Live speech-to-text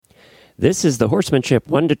This is the Horsemanship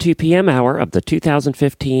 1 to 2 p.m. hour of the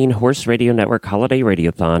 2015 Horse Radio Network Holiday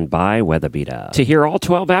Radiothon by WeatherBeeta. To hear all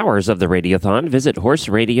 12 hours of the Radiothon, visit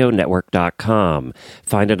horseradionetwork.com.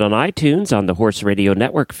 Find it on iTunes on the Horse Radio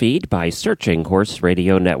Network feed by searching Horse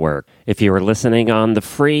Radio Network. If you are listening on the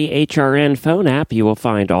free HRN phone app, you will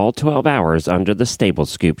find all 12 hours under the Stable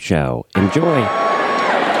Scoop Show. Enjoy.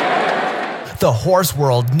 The horse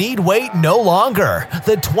world need wait no longer.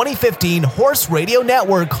 The 2015 Horse Radio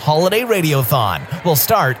Network Holiday Radiothon will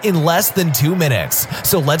start in less than 2 minutes.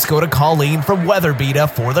 So let's go to Colleen from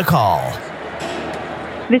WeatherBeeta for the call.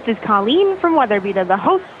 This is Colleen from WeatherBeeta. The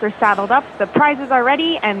hosts are saddled up, the prizes are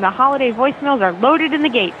ready, and the holiday voicemails are loaded in the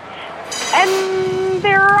gate. And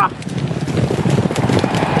they're off.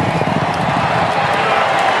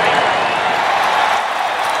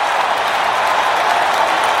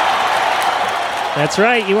 That's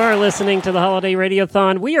right. You are listening to the Holiday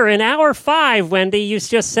Radiothon. We are in hour 5, Wendy. You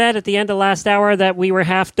just said at the end of last hour that we were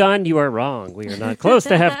half done. You are wrong. We are not close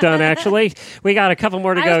to half done, actually. We got a couple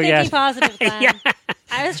more to go yet. I was thinking positive, Glenn. Yeah.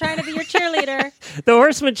 I was trying to be your cheerleader. The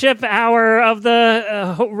Horsemanship Hour of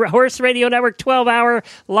the Horse Radio Network 12-hour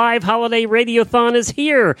live holiday radiothon is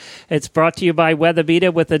here. It's brought to you by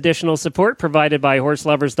WeatherBeeta with additional support provided by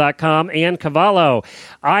HorseLovers.com and Cavallo.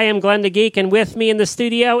 I am Glenn the Geek, and with me in the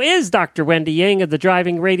studio is Dr. Wendy Ying of the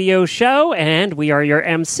Driving Radio Show, and we are your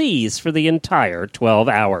MCs for the entire 12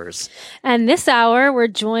 hours. And this hour, we're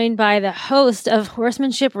joined by the host of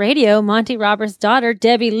Horsemanship Radio, Monty Roberts' daughter,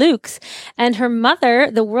 Debbie Lukes, and her mother,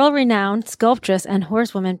 the world-renowned sculptress and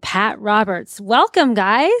horsewoman, Pat Roberts. Welcome,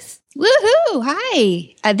 guys. Woohoo!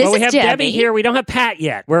 Hi. We have Debbie here. We don't have Pat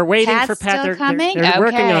yet. We're waiting for Pat. Still coming? They're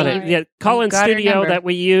working on it. Yeah, Colin's studio that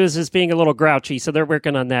we use is being a little grouchy, so they're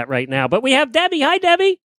working on that right now. But we have Debbie. Hi,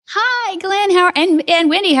 Debbie. Hi, Glenn. And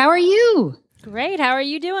Wendy, how are you? Great. How are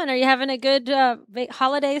you doing? Are you having a good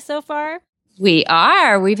holiday so far? We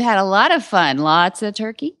are. We've had a lot of fun. Lots of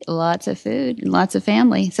turkey, lots of food, and lots of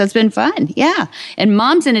family. So it's been fun. Yeah. And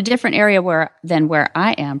Mom's in a different area than where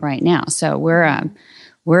I am right now. So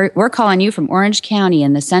we're calling you from Orange County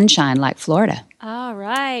in the sunshine, like Florida. All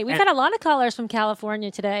right. We've had a lot of callers from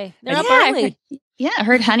California today. They're up early. I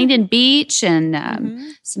heard Huntington Beach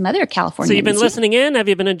and some other California. So you've been listening in? Have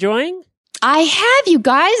you been enjoying? I have, you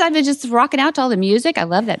guys. I've been just rocking out to all the music. I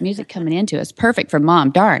love that music coming into us. Perfect for Mom.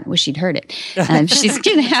 Darn, wish she'd heard it. She's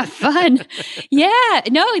going to have fun. Yeah.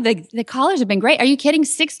 No, the callers have been great. Are you kidding?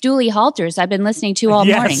 6 dually halters I've been listening to all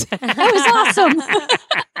morning. That was awesome.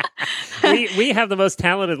 we have the most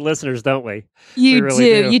talented listeners, don't we?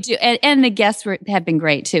 You do. And the guests have been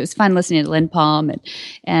great, too. It was fun listening to Lynn Palm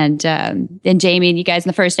and Jamie and you guys in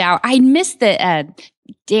the first hour. I missed the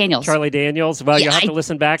Daniels. Charlie Daniels. Well, you'll have to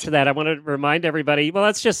listen back to that. I want to remind everybody, well,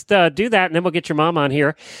 let's just do that, and then we'll get your mom on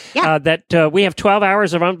here. Yeah. That we have 12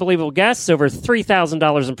 hours of unbelievable guests, over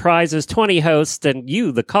 $3,000 in prizes, 20 hosts, and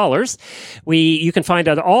you, the callers. You can find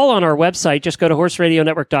it all on our website. Just go to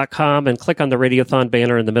horseradionetwork.com and click on the Radiothon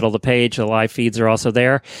banner in the middle of the page. The live feeds are also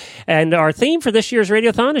there. And our theme for this year's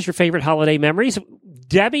Radiothon is your favorite holiday memories.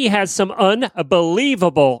 Debbie has some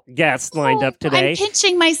unbelievable guests lined up today. I'm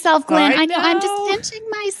pinching myself, Glenn. I know. I'm just pinching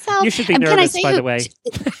myself. You should be nervous, by the way.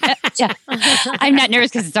 Yeah. I'm not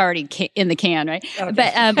nervous because it's already in the can, right? Okay.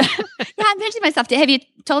 But I'm pinching myself. Have you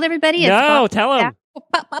told everybody? No, tell them.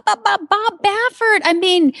 Bob Baffert. I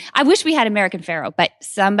mean, I wish we had American Pharoah, but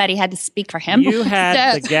somebody had to speak for him. You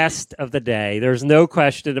had the guest of the day. There's no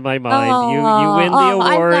question in my mind. You win the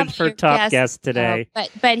award for top guest today.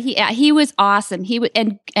 But he was awesome. He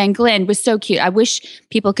and Glenn was so cute. I wish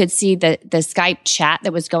people could see the Skype chat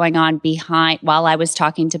that was going on behind while I was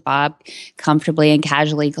talking to Bob comfortably and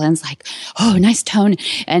casually. Glenn's like, "Oh, nice tone,"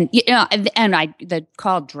 and the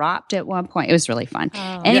call dropped at one point. It was really fun.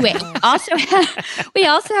 Anyway, we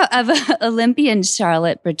also have Olympian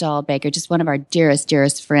Charlotte Bradall Baker, just one of our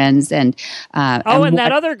dearest friends. And that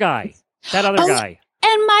other guy.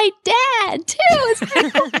 And my dad, too.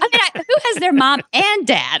 Who has their mom and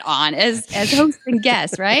dad on as hosts and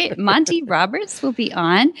guests, right? Monty Roberts will be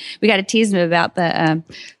on. We got to tease him about the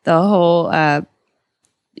whole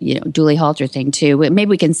dually halter thing, too. Maybe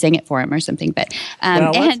we can sing it for him or something. But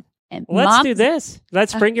let's do this.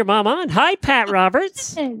 Let's bring your mom on. Hi, Pat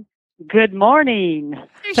Roberts. Good morning.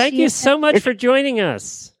 Thank you so much for joining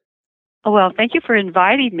us. Well, thank you for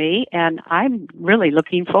inviting me, and I'm really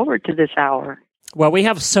looking forward to this hour. Well, we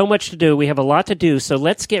have so much to do. We have a lot to do, so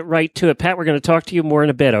let's get right to it. Pat, we're going to talk to you more in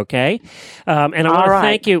a bit, okay? And I want to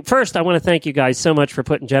thank you. First, I want to thank you guys so much for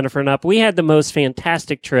putting Jennifer up. We had the most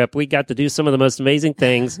fantastic trip. We got to do some of the most amazing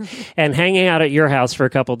things, and hanging out at your house for a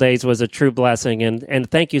couple of days was a true blessing, and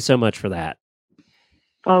thank you so much for that.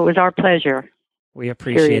 Well, it was our pleasure. We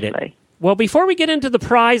appreciate it. Well, before we get into the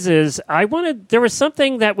prizes, there was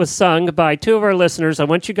something that was sung by two of our listeners I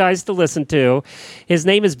want you guys to listen to. His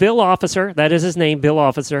name is Bill Officer. That is his name, Bill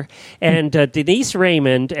Officer. And Denise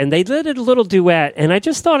Raymond. And they did a little duet. And I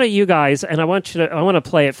just thought of you guys, and I want to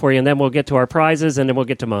play it for you, and then we'll get to our prizes, and then we'll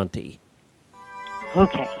get to Monty.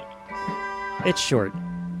 Okay. It's short.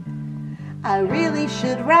 I really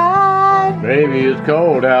should ride. Baby, it's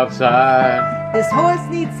cold outside. This horse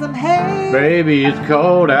needs some hay. Baby, it's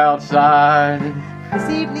cold outside. This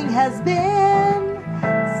evening has been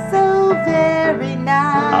so very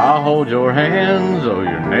nice. I'll hold your hands, oh,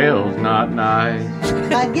 your nails not nice.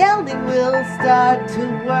 My gelding will start to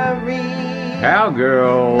worry.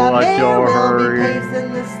 Cowgirl, My what's mare your will hurry? be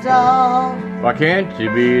pacing the stall. Why can't you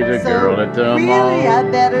be the So girl at the really mall? I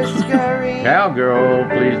better scurry. Cowgirl,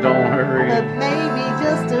 please don't hurry. But maybe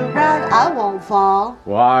just a ride, I won't fall.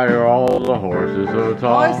 Why are all the horses so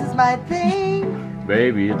tall? Horse is my thing.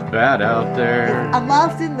 Baby, it's bad out there. I'm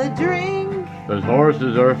lost in the drink. Those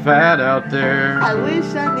horses are fat out there. I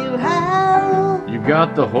wish I knew how. You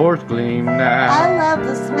got the horse gleam now. I love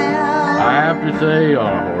the smell. I have to say,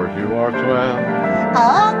 on a horse you are swell. I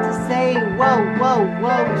ought to say, whoa, whoa,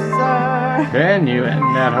 whoa, sir. Can you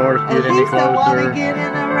and that horse get At any least I want to closer? get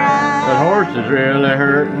in a ride. That horse is really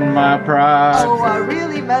hurting my pride. Oh, I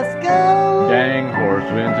really must go. Dang horse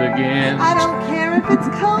wins again. I don't care if it's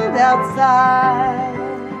cold outside.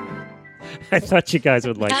 I thought you guys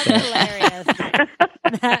would like That's that. hilarious.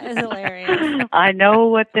 That is hilarious. I know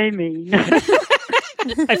what they mean.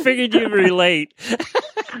 I figured you'd relate.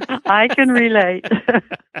 I can relate.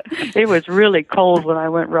 It was really cold when I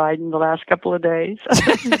went riding the last couple of days.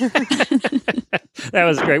 That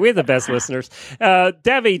was great. We have the best listeners.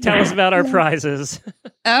 Debbie, tell us about our prizes.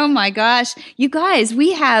 Oh my gosh. You guys,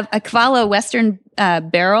 we have a Cavallo Western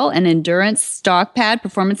barrel and endurance stock pad,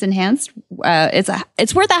 performance enhanced.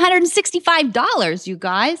 It's worth $165, you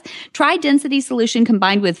guys. Tri-density solution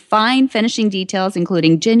combined with fine finishing details,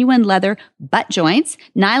 including genuine leather butt joints,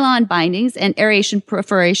 nylon bindings, and aeration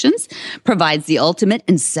perforations, provides the ultimate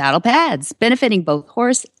in saddle pads, benefiting both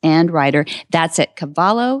horse and rider. That's at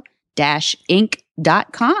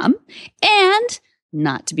cavallo-inc.com. And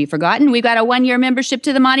not to be forgotten, we've got a 1-year membership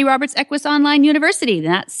to the Monty Roberts Equus Online University.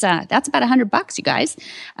 That's about $100, you guys.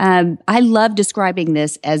 I love describing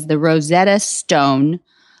this as the Rosetta Stone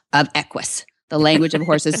of Equus, the language of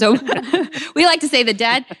horses. So we like to say that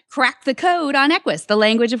Dad cracked the code on Equus, the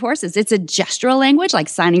language of horses. It's a gestural language, like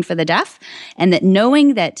signing for the deaf, and that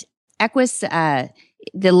knowing that Equus,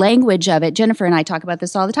 the language of it, Jennifer and I talk about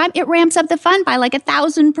this all the time, it ramps up the fun by like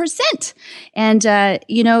 1,000%. And,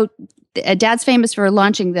 Dad's famous for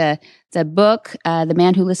launching the book, The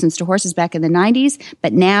Man Who Listens to Horses, back in the 90s.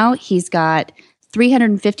 But now he's got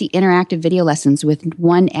 350 interactive video lessons with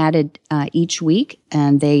one added each week.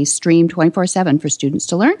 And they stream 24/7 for students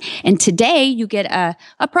to learn. And today you get a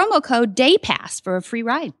promo code DAYPASS for a free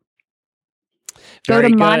ride. Go to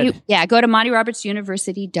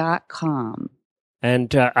MontyRobertsUniversity.com.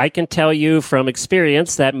 And I can tell you from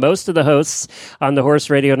experience that most of the hosts on the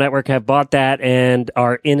Horse Radio Network have bought that and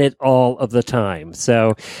are in it all of the time.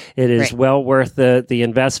 So it is well worth the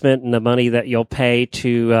investment and the money that you'll pay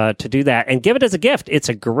to do that, and give it as a gift. It's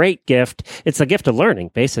a great gift. It's a gift of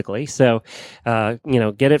learning, basically. So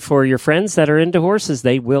get it for your friends that are into horses.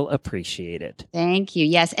 They will appreciate it. Thank you.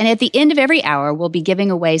 Yes, and at the end of every hour, we'll be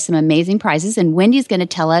giving away some amazing prizes, and Wendy's going to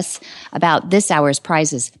tell us about this hour's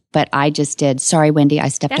prizes. But I just did. Sorry, Wendy, I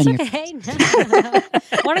stepped on your... That's okay.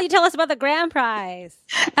 Why don't you tell us about the grand prize?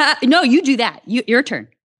 No, you do that. Your turn.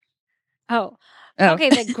 Oh. Okay.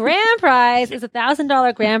 The grand prize is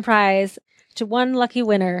 $1,000 grand prize to one lucky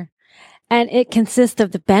winner. And it consists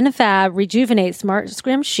of the Benefab Rejuvenate Smart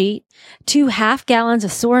Scrim Sheet, 2 half-gallons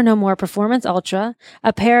of Soar No More Performance Ultra,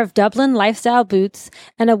 a pair of Dublin Lifestyle boots,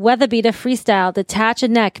 and a Weatherbita Freestyle Detach a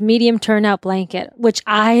Neck Medium Turnout Blanket, which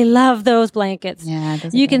I love those blankets. Yeah,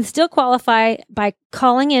 you can still qualify by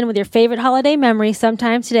calling in with your favorite holiday memory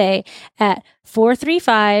sometime today at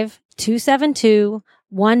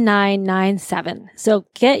 435-272-1997. So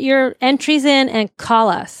get your entries in and call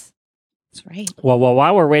us. That's right. Well,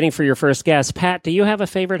 while we're waiting for your first guest, Pat, do you have a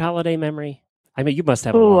favorite holiday memory? I mean, you must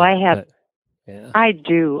have. Oh, I have. Yeah. I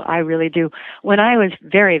do. I really do. When I was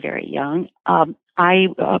very, very young, I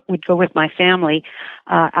would go with my family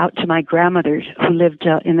out to my grandmother's, who lived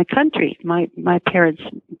in the country. My parents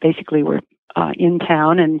basically were in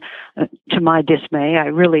town, and to my dismay, I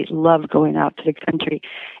really loved going out to the country.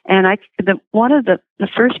 And one of the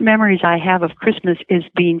first memories I have of Christmas is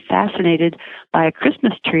being fascinated by a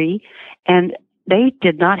Christmas tree, and they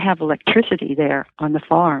did not have electricity there on the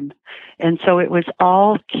farm, and so it was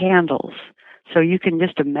all candles. So you can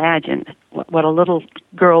just imagine what a little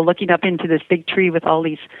girl looking up into this big tree with all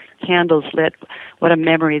these candles lit, what a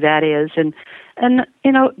memory that is. And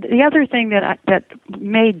you know, the other thing that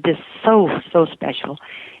made this so special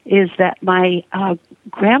is that my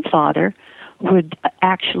grandfather would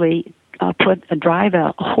actually drive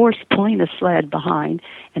a horse pulling a sled behind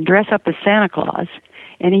and dress up as Santa Claus,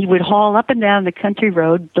 and he would haul up and down the country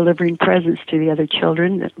road delivering presents to the other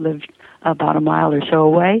children that lived about a mile or so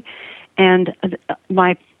away. And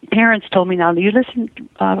my parents told me, now you listen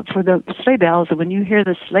for the sleigh bells, and when you hear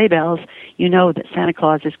the sleigh bells, you know that Santa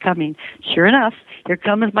Claus is coming. Sure enough, here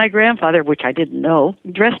comes my grandfather, which I didn't know,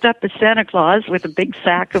 dressed up as Santa Claus with a big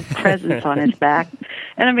sack of presents on his back.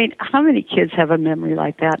 And I mean, how many kids have a memory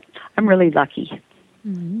like that? I'm really lucky.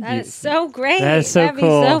 That is so great. That is so That'd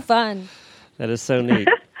cool. be so fun. That is so neat.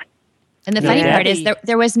 And the funny part is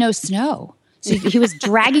there was no snow. So he was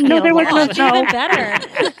dragging me there was along. no snow. Even better.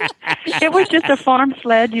 It was just a farm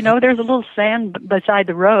sled, you know. There's a little sand beside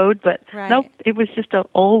the road, but Right. nope, it was just an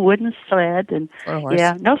old wooden sled, and Or a horse.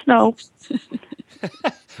 yeah, no snow.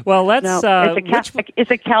 Well, let's. No,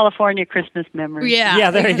 it's a California Christmas memory.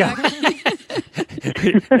 Yeah, there you go.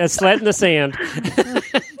 A sled in the sand.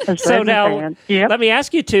 A sled So in the now, sand. Yep. let me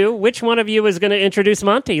ask you two: which one of you is going to introduce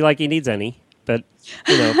Monty, like he needs any? But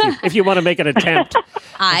you know, if you want to make an attempt,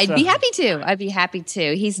 I'd be happy to. I'd be happy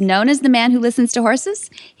to. He's known as the man who listens to horses.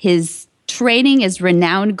 His training is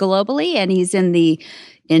renowned globally, and he's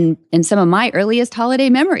in some of my earliest holiday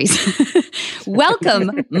memories.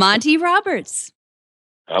 Welcome, Monty Roberts.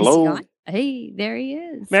 Hello. Is he on? Hey, there he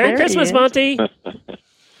is. Merry There he Christmas, is. Monty.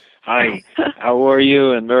 Hi. How are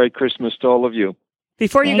you? And Merry Christmas to all of you.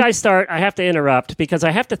 Before you guys start, I have to interrupt because I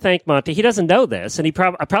have to thank Monty. He doesn't know this, and I'm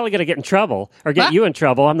probably going to get in trouble or get you in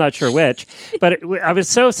trouble. I'm not sure which. But I was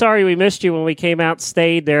so sorry we missed you when we came out and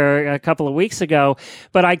stayed there a couple of weeks ago.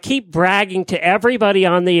 But I keep bragging to everybody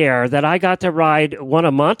on the air that I got to ride one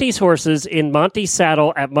of Monty's horses in Monty's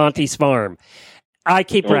saddle at Monty's farm. I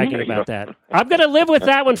keep bragging about that. I'm going to live with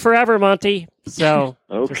that one forever, Monty. So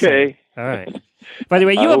Okay. all right. By the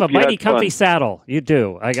way, I you have a hope you mighty had comfy fun. saddle. You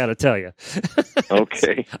do. I got to tell you.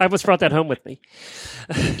 Okay. I almost brought that home with me.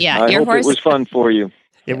 Yeah, I your hope horse. it was fun for you.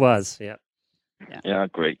 It was, yeah. Yeah,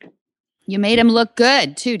 great. You made him look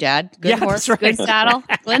good too, Dad. Good Yeah, horse, that's right. good saddle.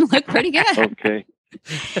 Glenn looked pretty good. Okay.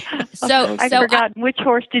 So, I've forgotten, which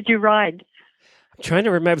horse did you ride? I'm trying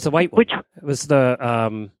to remember. It was the white one. Which? It was the,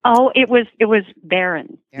 Oh, it was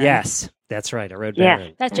Baron. yes, that's right. I rode Yes.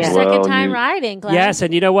 Baron. That's your Well, second time you- riding, Glenn. Yes,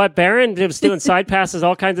 and you know what? Baron was doing side passes,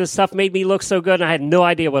 all kinds of stuff, made me look so good, and I had no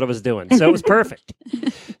idea what I was doing. So it was perfect.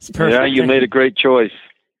 It's perfect. Yeah, you made a great choice.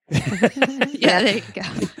 yeah, there you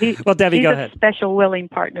go. Well, Debbie, He's go a ahead. special willing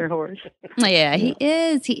partner horse. Yeah, he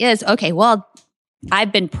is. He is. Okay, well,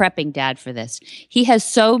 I've been prepping Dad for this. He has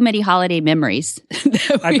so many holiday memories.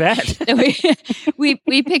 I bet. that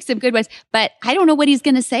we picked some good ones, but I don't know what he's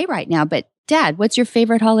going to say right now. But Dad, what's your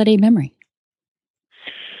favorite holiday memory?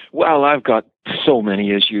 Well, I've got so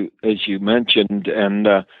many, as you mentioned, and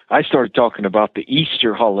I started talking about the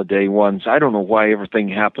Easter holiday ones. I don't know why everything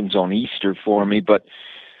happens on Easter for me, but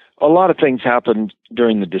a lot of things happened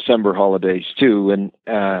during the December holidays too. And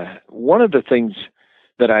one of the things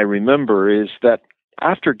that I remember is that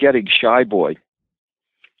after getting Shy Boy,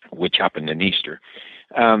 which happened in Easter,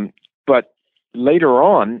 but later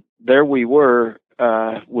on, there we were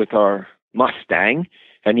with our Mustang,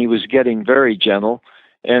 and he was getting very gentle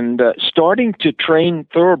and starting to train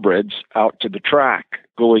thoroughbreds out to the track,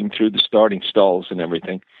 going through the starting stalls and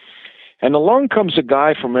everything. And along comes a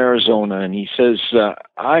guy from Arizona, and he says,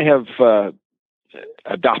 I have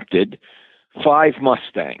adopted 4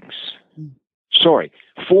 Mustangs.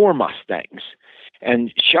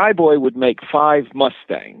 And Shy Boy would make 5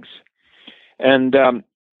 Mustangs. And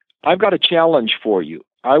I've got a challenge for you.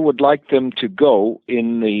 I would like them to go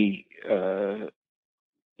in the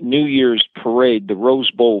New Year's parade, the Rose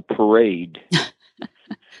Bowl parade,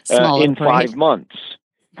 in 5 months.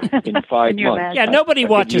 In 5 months. Yeah, nobody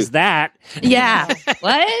watches that. Yeah.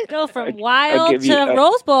 What? Go from wild give you to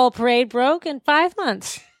Rose Bowl parade broke in 5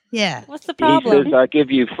 months. Yeah. What's the He problem? says, I give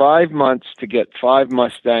you 5 months to get 5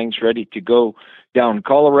 Mustangs ready to go down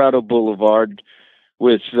Colorado Boulevard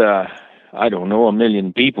with, I don't know, 1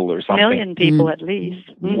 million people or A something. million people at least.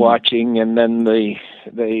 Watching, and then the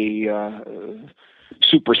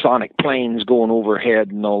supersonic planes going overhead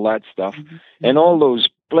and all that stuff. And all those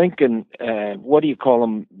blinking, what do you call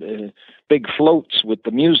them, big floats with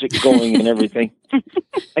the music going and everything.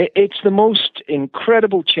 It's the most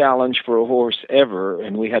incredible challenge for a horse ever,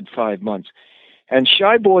 and we had 5 months. And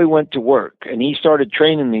Shy Boy went to work, and he started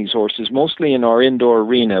training these horses, mostly in our indoor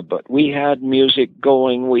arena. But we had music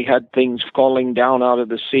going, we had things falling down out of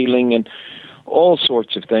the ceiling, and all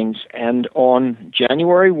sorts of things. And on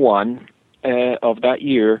January 1 of that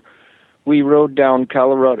year, we rode down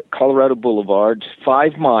Colorado Boulevard,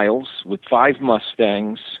 5 miles with 5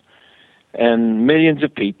 Mustangs, and millions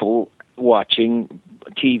of people watching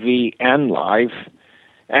TV and live,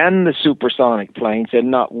 and the supersonic planes, and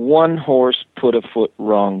not one horse put a foot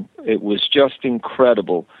wrong. It was just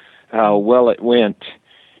incredible how well it went.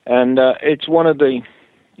 And it's one of the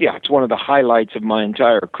highlights of my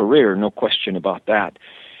entire career, no question about that.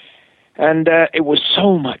 And it was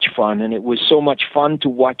so much fun, and it was so much fun to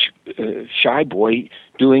watch Shy Boy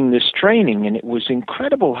doing this training, and it was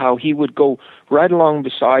incredible how he would go right along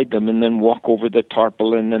beside them and then walk over the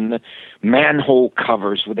tarpaulin and the manhole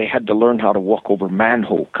covers, where they had to learn how to walk over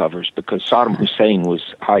manhole covers because Saddam Hussein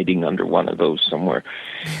was hiding under one of those somewhere.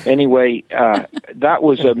 Anyway, that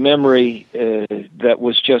was a memory that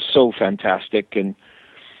was just so fantastic. And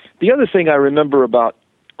the other thing I remember about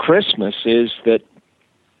Christmas is that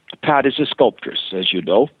Pat is a sculptress, as you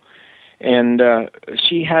know, and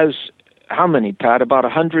she has, how many, Pat? About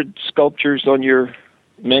 100 sculptures on your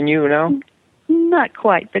menu now? Not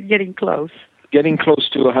quite, but getting close. Getting close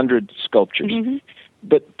to 100 sculptures. Mm-hmm.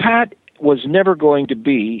 But Pat was never going to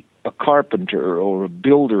be a carpenter or a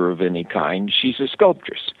builder of any kind. She's a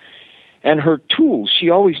sculptress. And her tools, she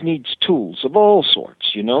always needs tools of all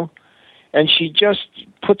sorts, you know. And she just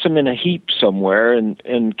puts them in a heap somewhere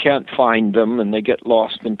and can't find them, and they get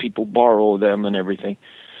lost and people borrow them and everything.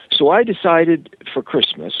 So I decided for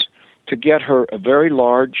Christmas to get her a very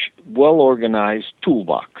large, well-organized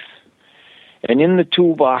toolbox. And in the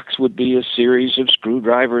toolbox would be a series of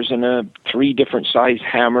screwdrivers and 3 different size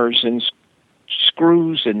hammers and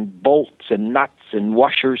screws and bolts and nuts and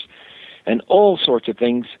washers and all sorts of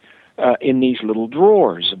things in these little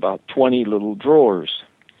drawers, about 20 little drawers.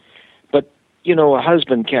 You know, a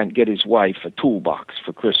husband can't get his wife a toolbox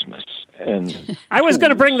for Christmas. And I was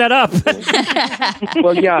going to bring that up.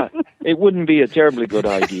 Well, yeah, it wouldn't be a terribly good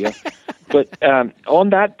idea. But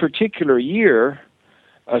on that particular year,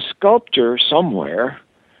 a sculptor somewhere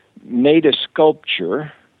made a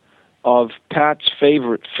sculpture of Pat's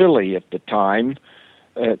favorite filly at the time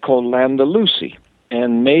called Landalucy,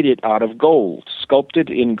 and made it out of gold,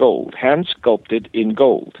 sculpted in gold, hand-sculpted in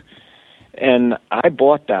gold. And I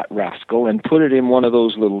bought that rascal and put it in one of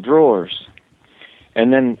those little drawers,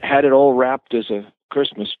 and then had it all wrapped as a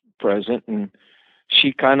Christmas present. And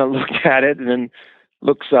she kind of looked at it and then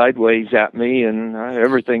looked sideways at me, and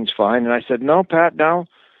everything's fine. And I said, "No, Pat, now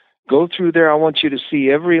go through there. I want you to see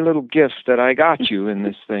every little gift that I got you in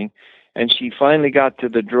this thing." And she finally got to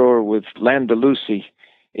the drawer with Landalucy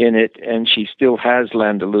in it, and she still has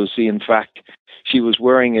Landalucy. In fact, she was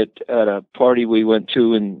wearing it at a party we went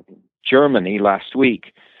to in Germany last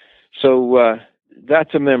week. So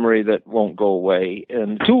that's a memory that won't go away.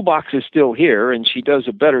 And the toolbox is still here, and she does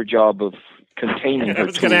a better job of containing her. I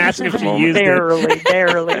was going to ask if you used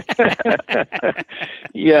barely.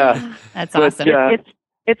 Yeah. That's awesome.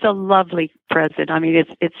 It's a lovely present. I mean,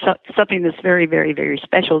 it's something that's very, very, very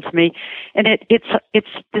special to me, and it's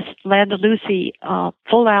this Landalucy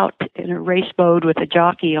full out in a race mode with a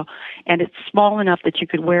jockey, and it's small enough that you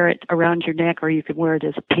could wear it around your neck, or you could wear it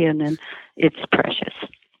as a pin, and it's precious.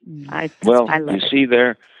 I love it. See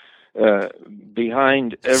there,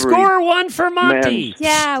 behind every score one for Monty.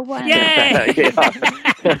 Yeah, one. Yay!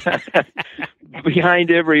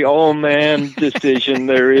 Behind every all-man decision,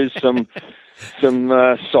 there is some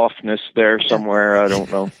softness there somewhere. I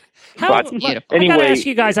don't know. But beautiful. Anyway, I gotta ask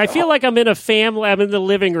you guys, I feel like I'm in a family. I'm in the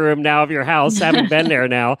living room now of your house. Haven't been there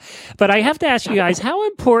now. But I have to ask you guys, how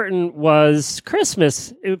important was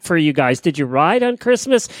Christmas for you guys? Did you ride on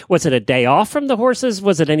Christmas? Was it a day off from the horses?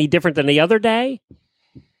 Was it any different than the other day?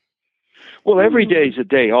 Well, every day is a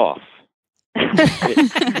day off.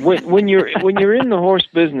 when you're in the horse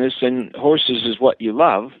business and horses is what you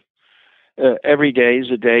love, every day is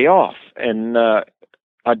a day off, and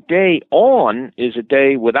a day on is a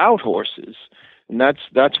day without horses, and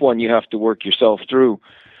that's one you have to work yourself through.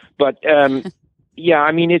 But yeah,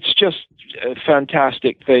 I mean, it's just a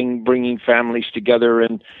fantastic thing, bringing families together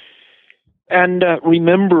and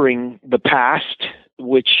remembering the past,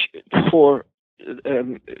 which for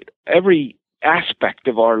every aspect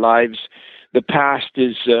of our lives, the past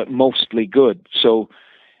is mostly good. So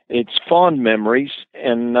it's fond memories.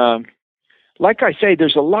 And like I say,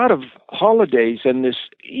 there's a lot of holidays, and this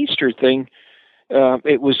Easter thing,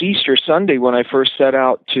 it was Easter Sunday when I first set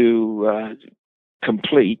out to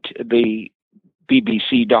complete the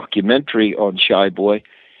BBC documentary on Shy Boy.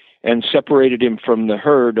 and separated him from the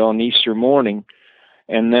herd on Easter morning,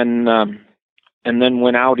 and then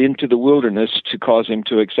went out into the wilderness to cause him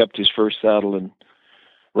to accept his first saddle and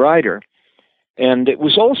rider. And it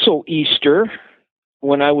was also Easter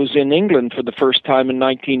when I was in England for the first time in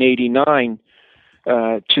 1989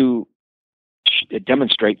 to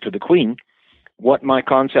demonstrate for the Queen what my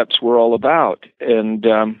concepts were all about. And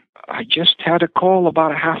I just had a call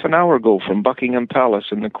about a half an hour ago from Buckingham Palace,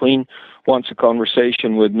 and the Queen wants a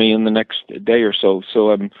conversation with me in the next day or so.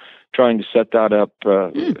 So I'm trying to set that up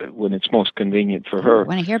when it's most convenient for her. I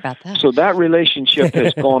want to hear about that. So that relationship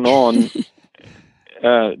has gone on.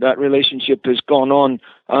 That relationship has gone on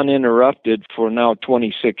uninterrupted for now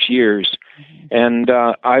 26 years. And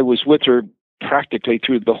I was with her practically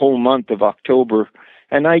through the whole month of October.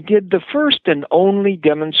 And I did the first and only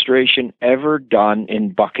demonstration ever done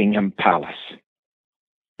in Buckingham Palace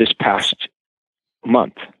this past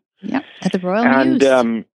month. Yeah, at the Royal Mews.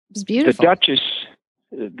 It was beautiful.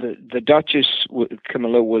 The Duchess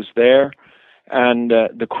Camilla was there, and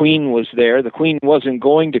the Queen was there. The Queen wasn't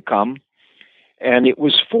going to come, and it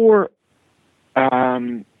was for how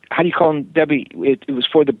do you call them, Debbie? It was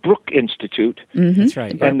for the Brook Institute. Mm-hmm. That's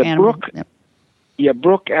right. And the Brook. Yep. Yeah,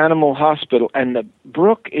 Brook Animal Hospital, and the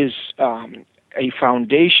Brook is a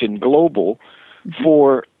foundation global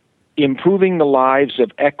for improving the lives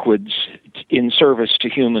of equids in service to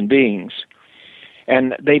human beings.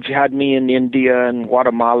 And they've had me in India and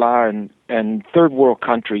Guatemala and third world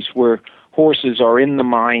countries where horses are in the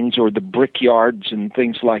mines or the brickyards and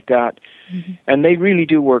things like that. Mm-hmm. And they really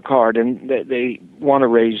do work hard, and they want to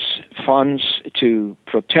raise funds to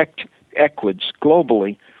protect equids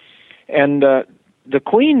globally. And the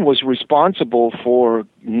Queen was responsible for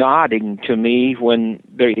nodding to me when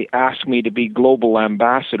they asked me to be global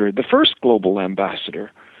ambassador, the first global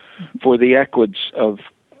ambassador for the equids of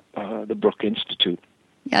the Brook Institute.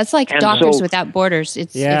 Yeah, it's like Doctors Without Borders.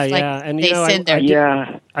 It's like and they send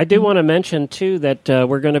their... I do want to mention, too, that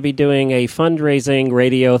we're going to be doing a fundraising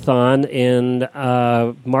radiothon in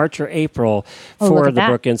March or April for the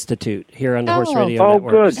Brook Institute here on the Horse Radio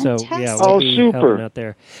Network. Good. So, fantastic. we'll be super. helping out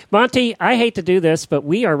there. Monty, I hate to do this, but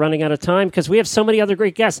we are running out of time because we have so many other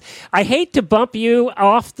great guests. I hate to bump you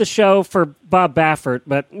off the show for Bob Baffert,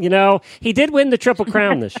 but, he did win the Triple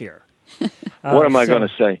Crown this year. What am I going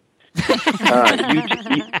to say?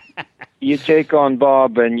 You take on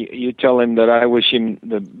Bob and you tell him that I wish him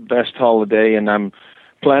the best holiday, and I'm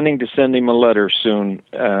planning to send him a letter soon.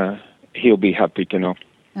 He'll be happy to know.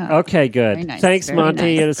 Oh, okay, good. Nice, Thanks,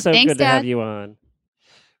 Monty. Nice. It is so Thanks, good to Dad. have you on.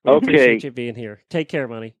 We Okay. appreciate you being here. Take care,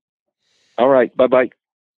 Monty. All right. Bye-bye.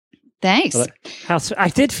 Thanks. I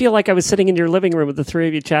did feel like I was sitting in your living room with the three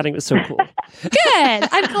of you chatting. It was so cool. Good.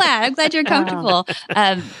 I'm glad you're comfortable.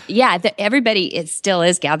 Everybody, it still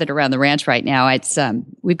is gathered around the ranch right now. It's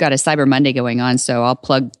we've got a Cyber Monday going on, so I'll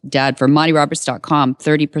plug Dad for MontyRoberts.com.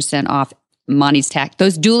 30% off Monty's tack.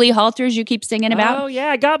 Those dually halters you keep singing about. Oh yeah,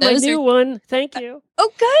 I got my new one. Thank you.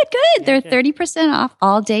 Good. They're 30% off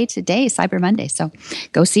all day today, Cyber Monday. So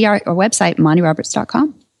go see our website,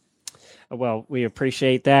 MontyRoberts.com. Well, we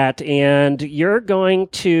appreciate that. And you're going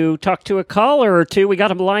to talk to a caller or two. We got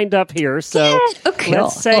them lined up here. So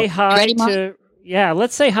let's say hi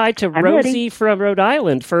to Rosie from Rhode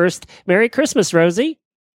Island first. Merry Christmas, Rosie.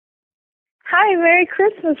 Hi, Merry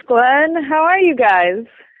Christmas, Glenn. How are you guys?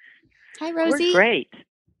 Hi, Rosie. We're great.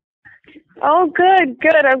 Oh, good.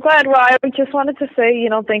 I'm glad. Well, I just wanted to say,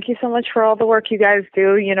 thank you so much for all the work you guys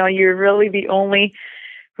do. You're really the only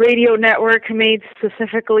radio network made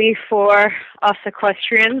specifically for us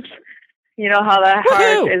equestrians. You know how that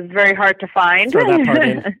is very hard to find. Throw that part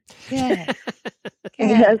in. Yeah.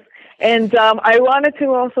 Yes. And I wanted to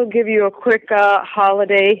also give you a quick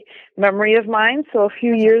holiday memory of mine. So a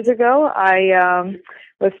few years ago, I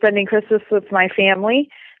was spending Christmas with my family.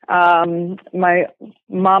 My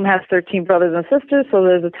mom has 13 brothers and sisters, so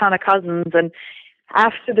there's a ton of cousins. And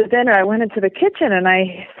after the dinner, I went into the kitchen and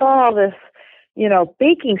I saw all this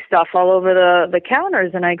baking stuff all over the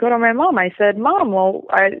counters. And I go to my mom. I said, Mom, well,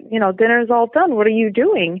 dinner's all done. What are you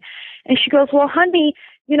doing? And she goes, well, honey,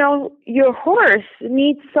 your horse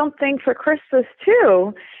needs something for Christmas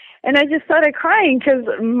too. And I just started crying because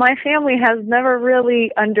my family has never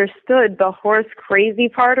really understood the horse crazy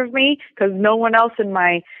part of me, because no one else in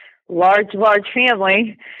my large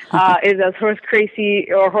family is as horse crazy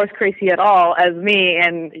at all as me.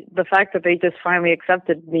 And the fact that they just finally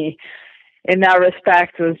accepted me in that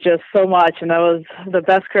respect was just so much, and that was the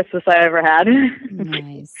best Christmas I ever had.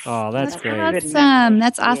 Nice. Oh, that's great. Awesome.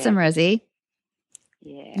 That's awesome, Rosie.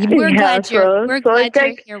 Yeah. We're glad so you're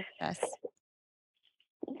I here with us.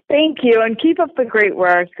 Thank you, and keep up the great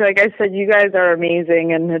work. Like I said, you guys are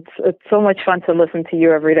amazing, and it's so much fun to listen to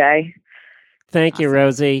you every day. Thank you,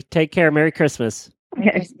 Rosie. Take care. Merry Christmas.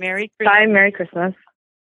 Okay. Merry Christmas. Bye. Merry Christmas.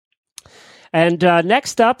 And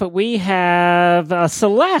next up, we have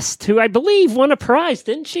Celeste, who I believe won a prize,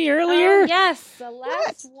 didn't she, earlier? Oh, yes,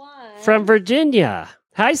 Celeste won. From Virginia.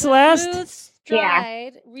 Hi, Celeste. Smooth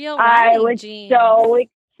stride, real I riding was jeans. so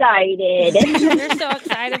excited. We're so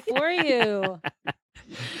excited for you.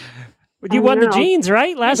 You won the jeans,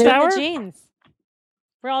 right? Last hour? The jeans.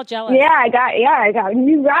 We're all jealous. Yeah, I got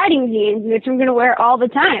new riding jeans, which I'm going to wear all the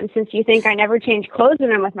time since you think I never change clothes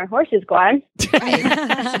when I'm with my horses, Glenn.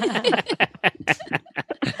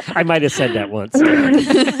 I might have said that once.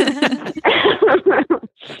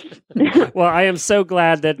 Well, I am so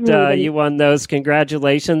glad that you won those.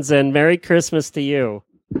 Congratulations and Merry Christmas to you.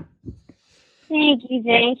 Thank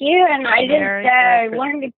you. And I just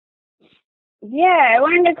wanted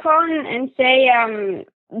to call in and say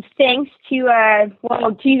thanks to you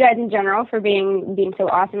guys in general for being so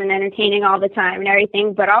awesome and entertaining all the time and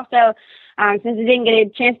everything. But also, since I didn't get a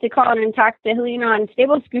chance to call in and talk to Helena on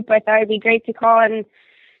Stable Scoop, I thought it'd be great to call and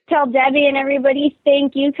tell Debbie and everybody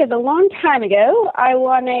thank you, because a long time ago I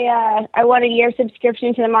won a year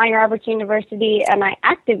subscription to the Monty Roberts University, and I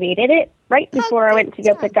activated it right before I went to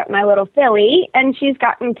go pick up my little filly, and she's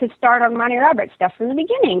gotten to start on Monty Roberts stuff from the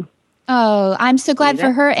beginning. Oh, I'm so glad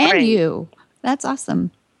for her and you. That's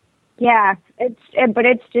awesome. Yeah, it's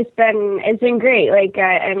been great. Like,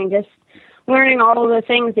 just learning all of the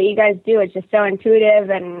things that you guys do. It's just so intuitive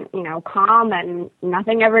and, calm, and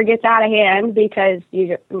nothing ever gets out of hand because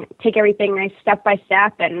you take everything nice step by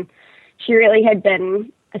step. And she really had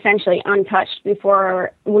been essentially untouched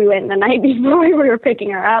before we went the night before we were picking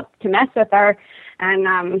her up to mess with her,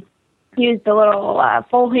 and used the little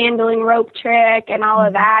full handling rope trick and all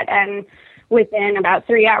of that. And within about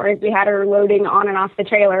 3 hours, we had her loading on and off the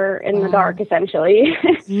trailer in the dark, essentially.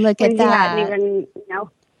 Look at that. She hadn't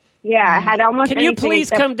even, I had almost. Can you please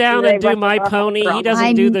come down and do my pony? He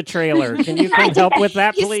doesn't do the trailer. Can you come help with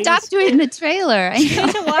that, please? You stop doing the trailer. You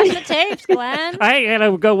need to watch the tapes, Glenn. I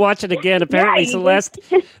gotta go watch it again. Apparently, Celeste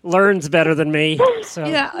learns better than me. So.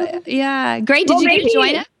 Yeah. Great. Did you get to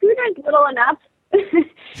join it? Scooter's little enough.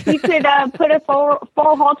 You could put a full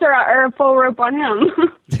halter or a full rope on him.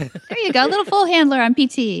 There you go. A little full handler on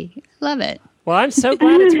PT. Love it. Well, I'm so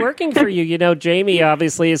glad it's working for you. Jamie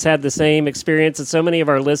obviously has had the same experience, and so many of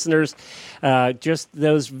our listeners. Just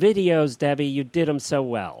those videos, Debbie, you did them so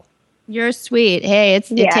well. You're sweet. Hey, it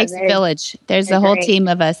takes a village. There's a whole team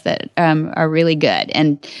of us that are really good,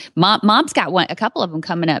 and Mom's got a couple of them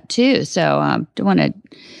coming up too. So don't want to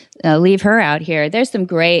leave her out here. There's some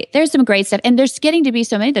great stuff, and there's getting to be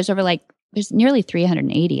so many. There's nearly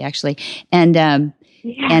 380 actually, and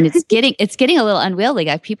it's getting a little unwieldy.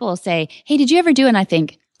 Like, people will say, "Hey, did you ever do?" And I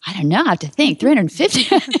think, I don't know. I have to think. 350.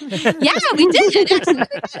 Yeah, we did. Actually,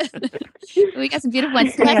 we got some beautiful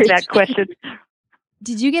ones. I had that question.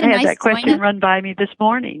 Did you get I had that question run by me this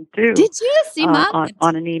morning too? Did you see Mom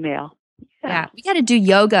on an email? Yeah, we got to do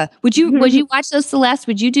yoga. Would you watch those, Celeste?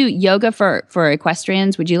 Would you do yoga for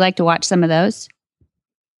equestrians? Would you like to watch some of those?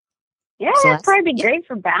 Yeah, that'd probably be great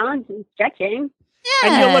for balance and stretching. Yeah.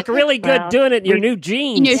 And you'll look really good doing it in your new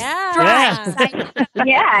jeans. Yeah, that's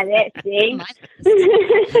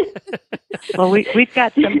Well, we've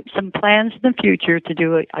got some plans in the future to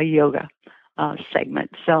do a yoga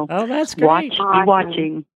segment. So that's great.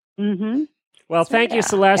 Watching. Mm-hmm. Well, thank you,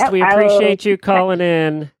 Celeste. We appreciate you calling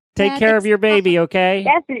in. Take care of your baby, okay?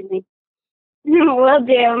 Definitely. Will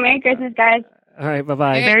do. Merry Christmas, guys. All right,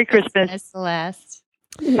 bye-bye. Merry Christmas, Celeste.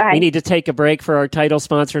 Bye. We need to take a break for our title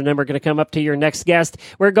sponsor, and then we're going to come up to your next guest.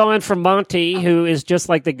 We're going from Monty, who is just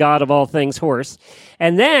like the god of all things horse.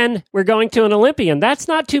 And then we're going to an Olympian. That's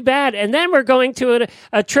not too bad. And then we're going to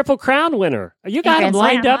a Triple Crown winner. You got him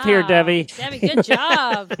lined up here, Debbie. Debbie, good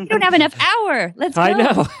job. You don't have enough hour. Let's go. I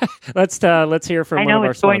know. Let's hear from one of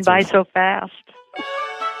our sponsors. I know, it's going by so fast.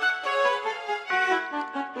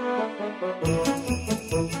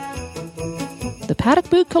 The Paddock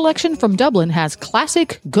Boot collection from Dublin has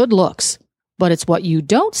classic good looks, but it's what you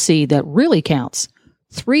don't see that really counts.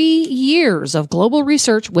 3 years of global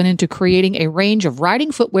research went into creating a range of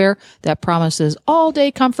riding footwear that promises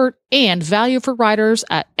all-day comfort and value for riders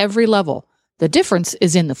at every level. The difference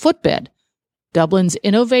is in the footbed. Dublin's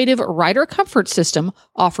innovative rider comfort system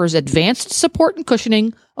offers advanced support and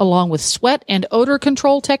cushioning along with sweat and odor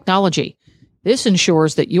control technology. This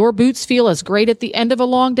ensures that your boots feel as great at the end of a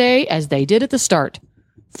long day as they did at the start.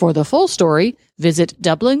 For the full story, visit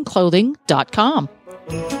dublinclothing.com.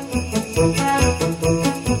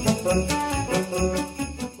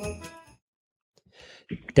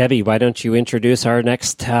 Debbie, why don't you introduce our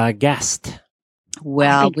next guest?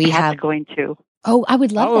 Well, we have going to. Oh, I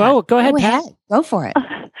would love that. Oh, go ahead, Go Pat. ahead. Go for it.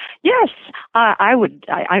 Yes, I would.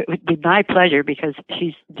 It would be my pleasure because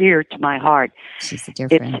she's dear to my heart. She's a dear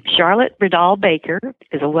friend. It's Charlotte Riddall Baker,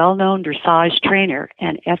 is a well-known dressage trainer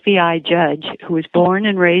and FEI judge who was born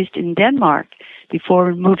and raised in Denmark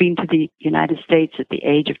before moving to the United States at the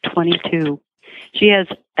age of 22. She has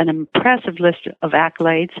an impressive list of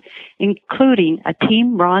accolades, including a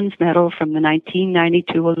team bronze medal from the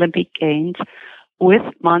 1992 Olympic Games with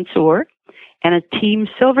Mansour, and a team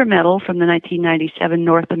silver medal from the 1997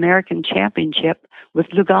 North American Championship with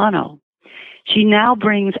Lugano. She now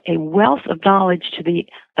brings a wealth of knowledge to the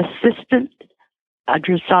assistant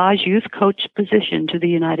dressage youth coach position to the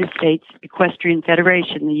United States Equestrian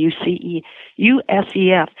Federation, the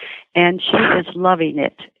USEF, and she is loving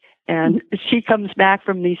it. And she comes back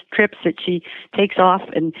from these trips that she takes off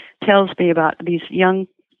and tells me about these young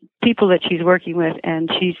people that she's working with,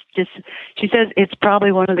 and she says it's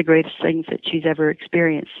probably one of the greatest things that she's ever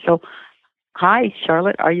experienced. So, hi,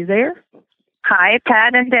 Charlotte, are you there? Hi,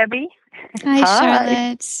 Pat and Debbie. Hi,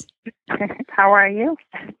 Charlotte. How are you?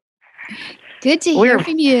 Good to hear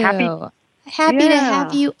from you. Happy to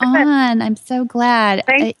have you on. I'm so glad.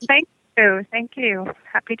 Thank you. Thank you.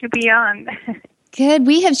 Happy to be on. Good.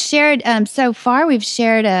 We have shared, so far, we've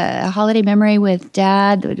shared a holiday memory with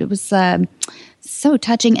Dad. It was so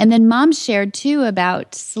touching. And then Mom shared, too,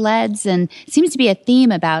 about sleds. And it seems to be a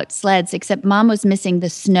theme about sleds, except Mom was missing the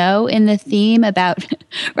snow in the theme about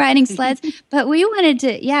riding sleds. But we wanted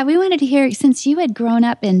to hear, since you had grown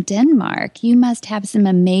up in Denmark, you must have some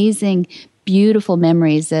amazing, beautiful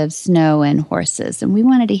memories of snow and horses. And we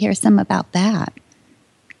wanted to hear some about that.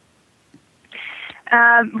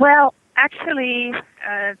 Well, actually,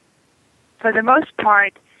 for the most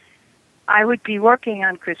part, I would be working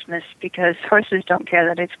on Christmas because horses don't care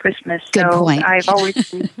that it's Christmas. Good point. I've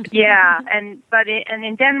always, and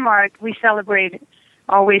in Denmark we celebrate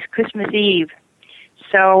always Christmas Eve.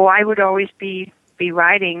 So I would always be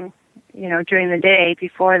riding, during the day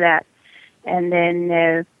before that, and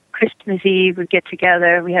then Christmas Eve we'd get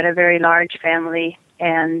together. We had a very large family,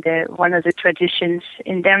 and one of the traditions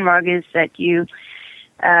in Denmark is that you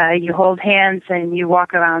hold hands and you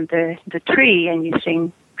walk around the tree and you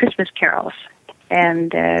sing Christmas carols,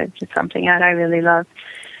 and it's something that I really love.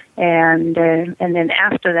 And then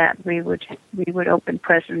after that, we would open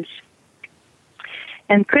presents.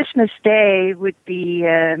 And Christmas Day would be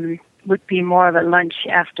more of a lunch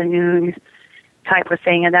afternoon type of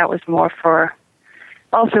thing, and that was more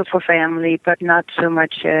also for family, but not so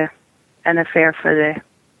much an affair for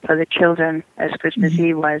the children as Christmas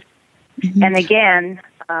Eve was. Mm-hmm. And again,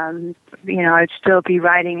 I'd still be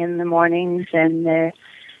riding in the mornings,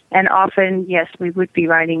 and often, yes, we would be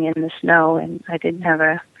riding in the snow, and I didn't have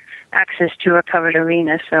access to a covered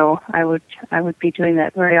arena, so I would be doing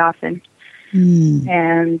that very often. Mm.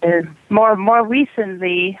 And more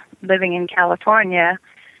recently, living in California,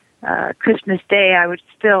 Christmas Day, I would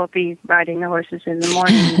still be riding the horses in the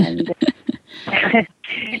morning,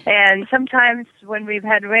 and sometimes when we've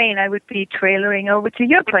had rain, I would be trailering over to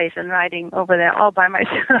your place and riding over there all by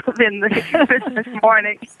myself in the Christmas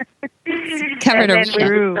morning. Covered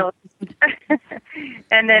arena.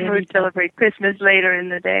 And then we'd celebrate Christmas later in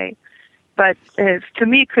the day. But to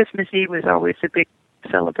me, Christmas Eve was always a big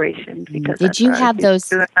celebration because did you have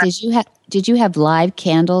live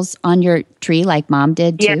candles on your tree like Mom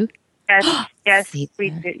did too? Yes, we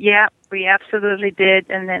did. Yeah, we absolutely did.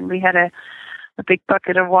 And then we had a big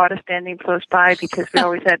bucket of water standing close by because we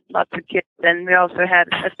always had lots of kids, and we also had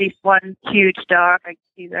at least one huge dog, like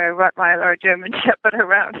either a Rottweiler or a German Shepherd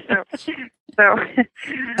around. So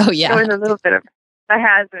oh yeah, it was a little bit of a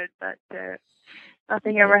hazard, but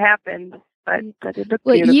nothing ever happened. But it looked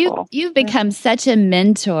beautiful. You've become such a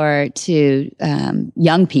mentor to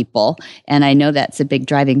young people, and I know that's a big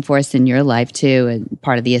driving force in your life too, and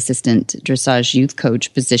part of the assistant dressage youth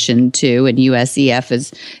coach position too. And USEF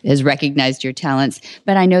has recognized your talents.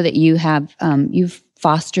 But I know that you have you've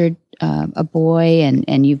fostered a boy,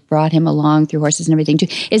 and you've brought him along through horses and everything too.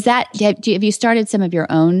 Is that have you started some of your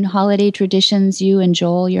own holiday traditions? You and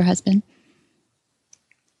Joel, your husband?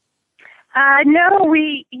 No,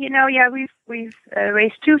 we've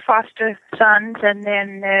raised two foster sons, and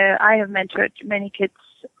then I have mentored many kids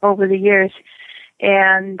over the years,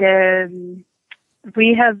 and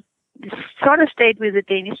we have sort of stayed with the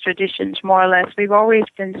Danish traditions more or less. We've always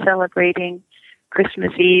been celebrating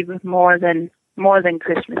Christmas Eve more than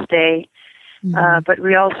Christmas Day, but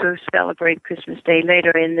we also celebrate Christmas Day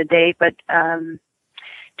later in the day. But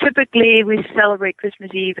typically, we celebrate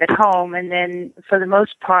Christmas Eve at home, and then for the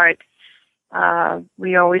most part,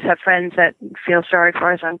 We always have friends that feel sorry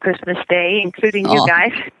for us on Christmas Day, including you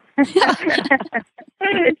guys.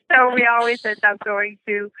 So we always end up going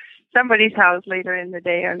to somebody's house later in the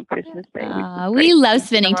day on Christmas Day. We love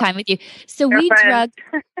spending time with you. So we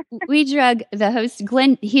drug the host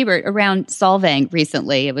Glenn Hebert around Solvang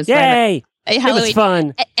recently. It was Yay! Halloween. It was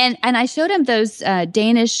fun. And I showed him those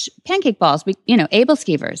Danish pancake balls.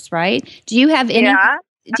 Abelskivers, right? Do you have any? Yeah.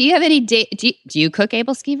 Do you have any? Do you cook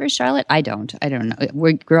Abelskivers, Charlotte? I don't know.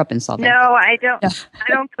 We grew up in Solvang. No, I don't. I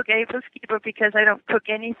don't cook Abelskiver because I don't cook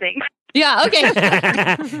anything. Yeah. Okay.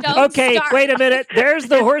 Okay. Wait a minute. There's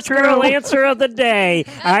the horse girl answer of the day.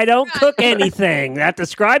 I don't cook anything. That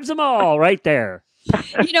describes them all right there.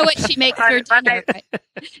 You know what? She makes her dinner. Right?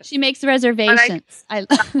 She makes reservations.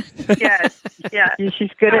 Yes.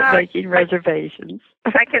 She's good at making reservations.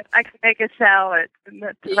 I can make a salad. And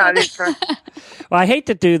that's about it. Well, I hate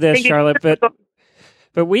to do this, Charlotte,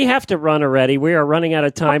 but we have to run already. We are running out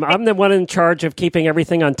of time. I'm the one in charge of keeping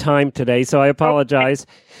everything on time today, so I apologize.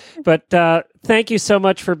 But thank you so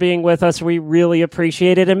much for being with us. We really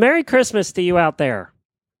appreciate it. And Merry Christmas to you out there.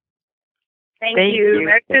 Thank you.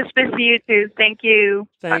 Merry Christmas to you too. Thank you.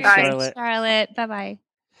 Thanks, Bye-bye. Charlotte. Bye-bye.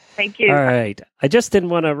 Thank you. All right. I just didn't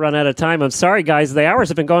want to run out of time. I'm sorry, guys. The hours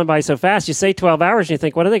have been going by so fast. You say 12 hours and you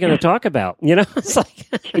think, what are they going to talk about? It's like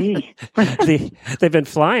they've been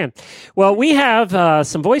flying. Well, we have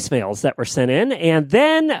some voicemails that were sent in, and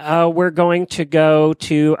then we're going to go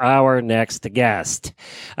to our next guest.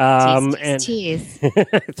 Tease.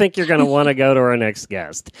 I think you're going to want to go to our next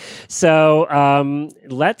guest. So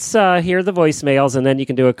let's hear the voicemails, and then you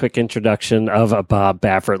can do a quick introduction of Bob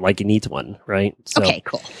Baffert like he needs one, right? So, okay,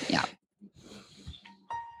 cool. Yeah.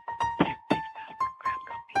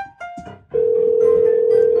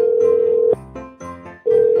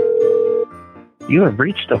 You have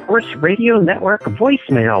reached the Horse Radio Network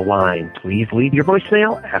voicemail line. Please leave your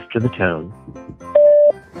voicemail after the tone.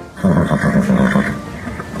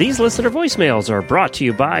 These listener voicemails are brought to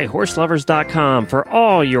you by HorseLovers.com for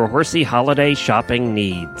all your horsey holiday shopping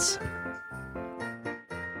needs.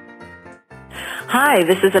 Hi,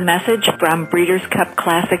 this is a message from Breeders' Cup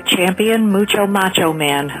Classic champion Mucho Macho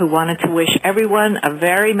Man, who wanted to wish everyone a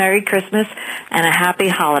very Merry Christmas and a Happy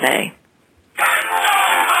Holiday.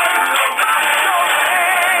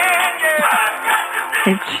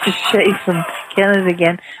 It's Shay from Canada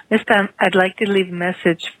again. This time I'd like to leave a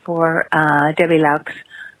message for Debbie Laux.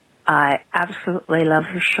 I absolutely love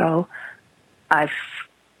her show. I've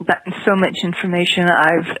gotten so much information.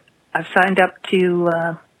 I've signed up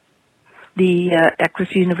to the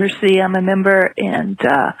Equus University. I'm a member, and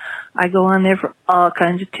I go on there for all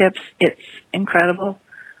kinds of tips. It's incredible.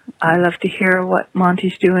 I love to hear what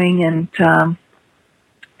Monty's doing and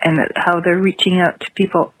how they're reaching out to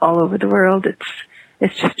people all over the world.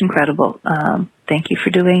 It's just incredible. Thank you for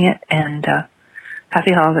doing it, and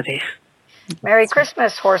happy holidays. Merry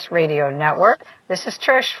Christmas, Horse Radio Network. This is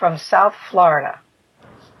Trish from South Florida.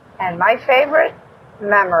 And my favorite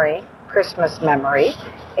memory, Christmas memory,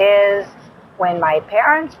 is when my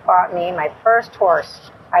parents bought me my first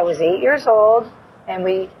horse. I was 8 years old, and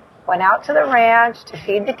we went out to the ranch to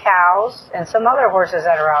feed the cows and some other horses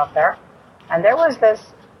that are out there. And there was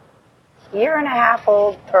this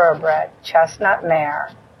 1.5-year-old thoroughbred chestnut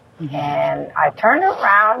mare. Mm-hmm. And I turned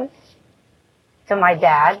around to my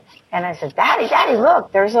dad and I said, Daddy,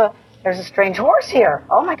 look, there's a strange horse here.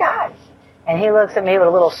 Oh my God. And he looks at me with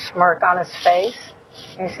a little smirk on his face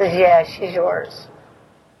and he says, yeah, she's yours.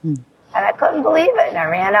 And I couldn't believe it. And I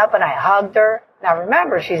ran up and I hugged her. Now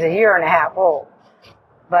remember, she's 1.5 years old.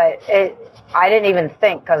 But I didn't even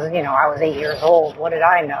think because, I was 8 years old. What did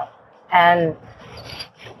I know?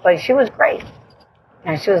 But she was great.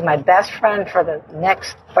 And she was my best friend for the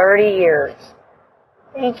next 30 years.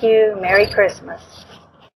 Thank you. Merry Christmas.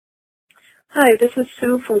 Hi, this is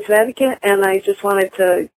Sue from Connecticut, and I just wanted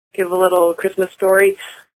to give a little Christmas story.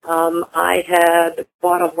 I had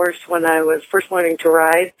bought a horse when I was first learning to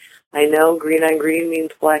ride. I know green on green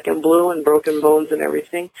means black and blue and broken bones and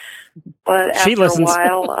everything. But after a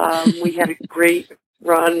while, we had a great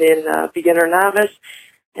run in beginner novice.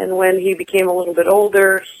 And when he became a little bit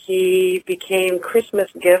older, he became Christmas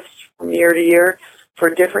gifts from year to year for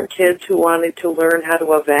different kids who wanted to learn how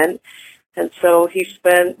to event. And so he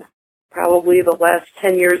spent probably the last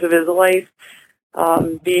 10 years of his life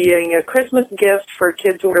being a Christmas gift for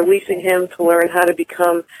kids who were leasing him to learn how to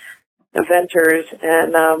become eventers.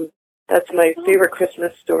 And that's my favorite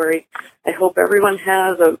Christmas story. I hope everyone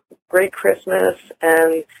has a great Christmas,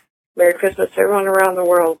 and Merry Christmas to everyone around the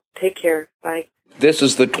world. Take care. Bye. This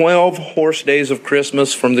is the 12 Horse Days of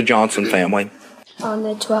Christmas from the Johnson family. On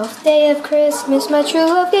the 12th day of Christmas, my true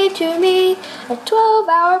love gave to me a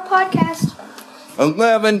 12-hour podcast.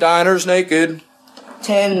 11 diners naked.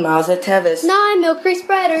 10 miles at Tevis. 9 milk creek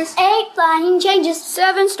spreaders. 8 flying changes.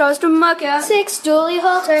 7 stars to Mecca. 6 dually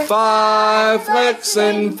halter. 5 flicks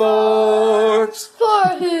and forks. 4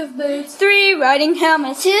 hoof boots. 3 riding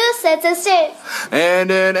helmets. 2 sets of sticks. And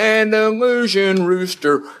an Andalusian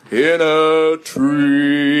rooster in a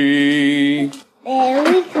tree.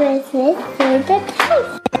 Merry Christmas for the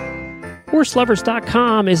toast.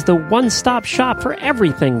 HorseLovers.com is the one-stop shop for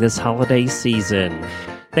everything this holiday season.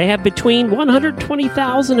 They have between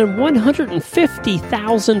 120,000 and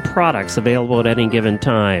 150,000 products available at any given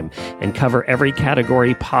time and cover every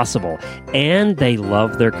category possible. And they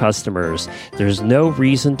love their customers. There's no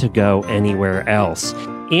reason to go anywhere else.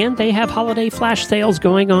 And they have holiday flash sales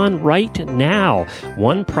going on right now.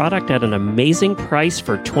 One product at an amazing price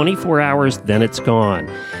for 24 hours, then it's gone.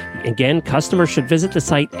 Again, customers should visit the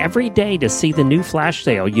site every day to see the new flash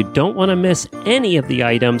sale. You don't want to miss any of the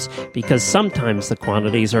items because sometimes the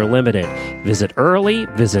quantities are limited. Visit early,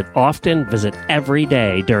 visit often, visit every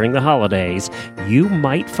day during the holidays. You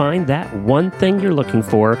might find that one thing you're looking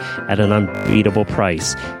for at an unbeatable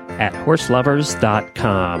price at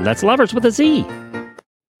HorseLovers.com. That's lovers with a Z.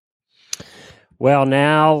 Well,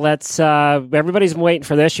 now let's, everybody's been waiting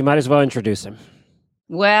for this. You might as well introduce him.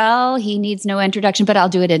 Well, he needs no introduction, but I'll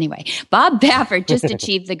do it anyway. Bob Baffert just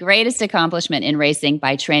achieved the greatest accomplishment in racing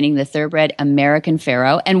by training the thoroughbred American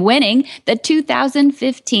Pharoah and winning the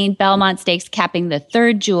 2015 Belmont Stakes, capping the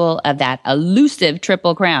third jewel of that elusive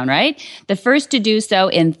Triple Crown, right? The first to do so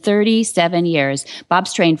in 37 years.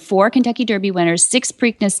 Bob's trained 4 Kentucky Derby winners, 6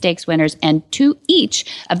 Preakness Stakes winners, and 2 each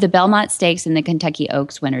of the Belmont Stakes and the Kentucky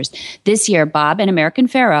Oaks winners. This year, Bob and American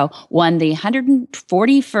Pharoah won the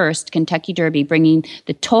 141st Kentucky Derby, bringing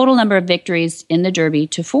the total number of victories in the Derby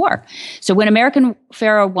to 4. So when American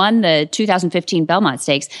Pharoah won the 2015 Belmont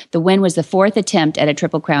Stakes, the win was the 4th attempt at a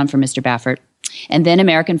Triple Crown for Mr. Baffert. And then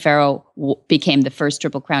American Pharoah became the first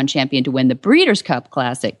Triple Crown champion to win the Breeders' Cup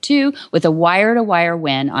Classic, too, with a wire-to-wire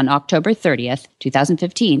win on October 30th,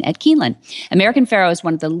 2015 at Keeneland. American Pharoah is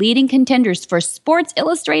one of the leading contenders for Sports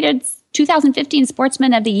Illustrated's 2015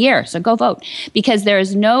 Sportsman of the Year. So go vote, because there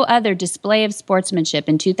is no other display of sportsmanship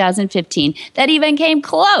in 2015 that even came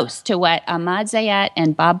close to what Ahmad Zayat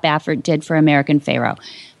and Bob Baffert did for American Pharoah.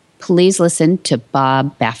 Please listen to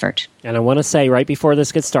Bob Baffert. And I want to say right before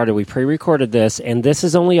this gets started, we pre-recorded this, and this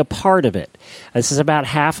is only a part of it. This is about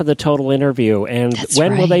half of the total interview. And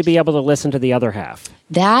when will they be able to listen to the other half?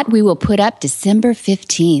 That we will put up December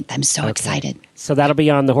 15th. I'm so excited. So that'll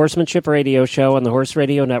be on the Horsemanship Radio Show on the Horse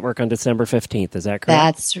Radio Network on December 15th. Is that correct?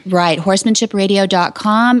 That's right.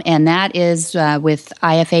 Horsemanshipradio.com, and that is with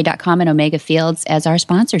IFA.com and Omega Fields as our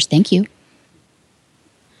sponsors. Thank you.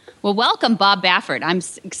 Well, welcome, Bob Baffert. I'm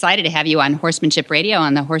excited to have you on Horsemanship Radio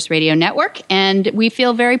on the Horse Radio Network, and we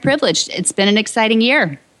feel very privileged. It's been an exciting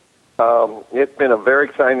year. It's been a very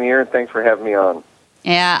exciting year, and thanks for having me on.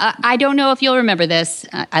 Yeah, I don't know if you'll remember this.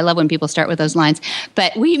 I love when people start with those lines.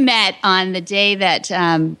 But we met on the day that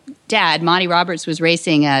Dad, Monty Roberts, was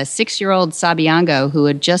racing a 6-year-old Sabiango who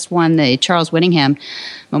had just won the Charles Whittingham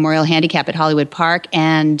Memorial Handicap at Hollywood Park.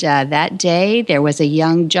 And that day, there was a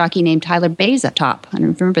young jockey named Tyler Bays up top. I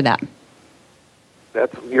don't remember that.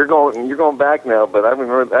 You're going back now, but I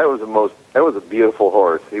remember that was a beautiful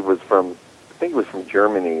horse. I think he was from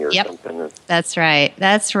Germany or something. That's right.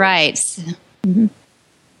 That's right. Mm-hmm.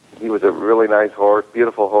 He was a really nice horse,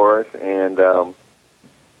 beautiful horse, and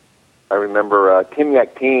I remember Tim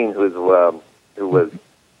Yakteen, who was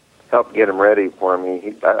helped get him ready for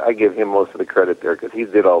me. I give him most of the credit there because he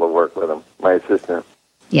did all the work with him, my assistant.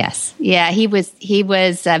 Yes, yeah, he was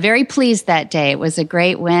very pleased that day. It was a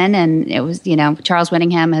great win, and it was Charles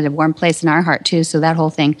Whittingham had a warm place in our heart too. So that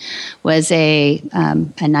whole thing was a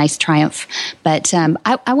nice triumph. But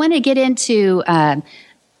I want to get into.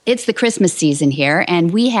 It's the Christmas season here,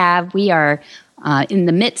 and we are in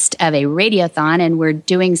the midst of a radiothon, and we're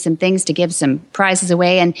doing some things to give some prizes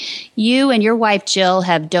away. And you and your wife, Jill,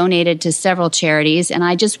 have donated to several charities, and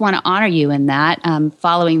I just want to honor you in that.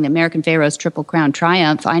 Following the American Pharoah's Triple Crown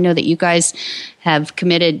triumph, I know that you guys have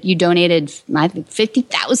committed, you donated, I think,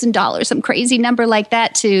 $50,000, some crazy number like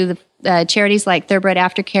that, to the charities like Thoroughbred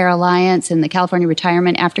Aftercare Alliance and the California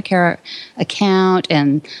Retirement Aftercare Account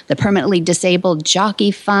and the Permanently Disabled Jockey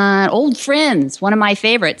Fund. Old Friends, one of my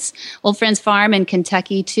favorites. Old Friends Farm in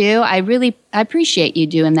Kentucky, too. I appreciate you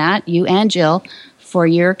doing that, you and Jill, for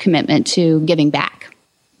your commitment to giving back.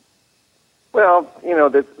 Well,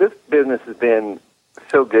 this business has been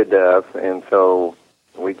so good to us, and so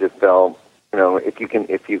we just felt, if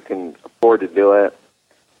you can afford to do it,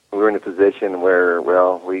 we were in a position where,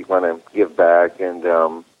 well, we want to give back, and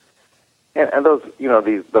those,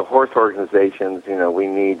 the horse organizations, we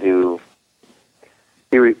need to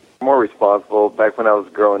be more responsible. Back when I was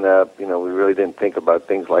growing up, we really didn't think about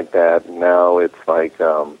things like that. And now it's like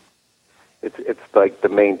it's like the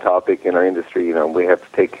main topic in our industry. We have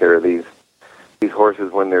to take care of these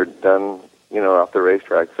horses when they're done, off the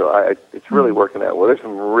racetrack. So it's really working out well. There's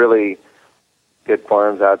some really good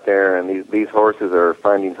farms out there, and these horses are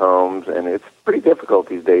finding homes, and it's pretty difficult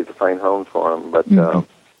these days to find homes for them. But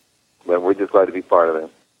we're just glad to be part of it.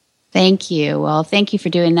 Thank you. Well, thank you for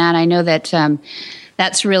doing that. I know that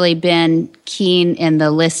that's really been keen in the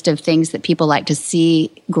list of things that people like to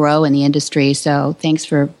see grow in the industry. So thanks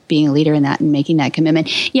for being a leader in that and making that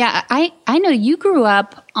commitment. Yeah, I know you grew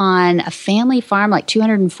up on a family farm, like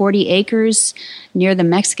 240 acres near the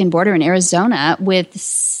Mexican border in Arizona with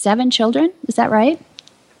 7 children. Is that right?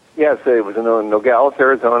 Yes, it was in Nogales,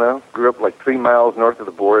 Arizona. Grew up like 3 miles north of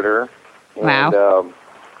the border. And, wow.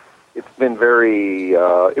 It's been very,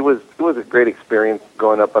 it was a great experience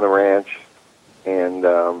growing up on a ranch and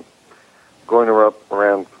growing up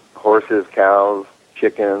around horses, cows,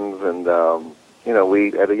 chickens, and,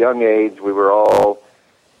 we, at a young age, we were all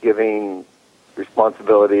giving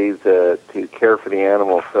responsibilities to care for the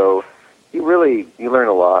animals. So you learn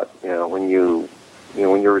a lot, when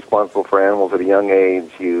when you're responsible for animals at a young age,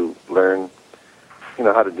 you learn,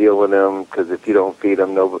 how to deal with them, because if you don't feed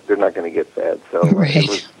them, they're not going to get fed. So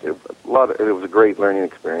right. it was a great learning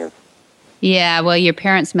experience. Yeah, well, your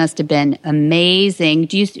parents must have been amazing.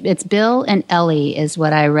 It's Bill and Ellie is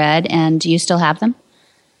what I read, and do you still have them?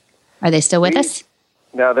 Are they still with us?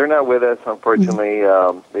 No, they're not with us, unfortunately.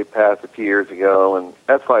 They passed a few years ago, and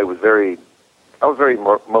that's why I was very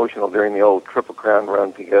emotional during the old Triple Crown run,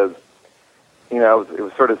 because, it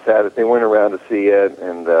was sort of sad that they weren't around to see it,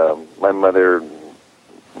 and my mother,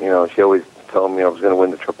 she always told me I was going to win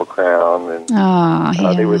the Triple Crown, and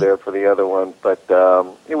they were there for the other one, but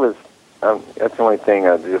it was, that's the only thing.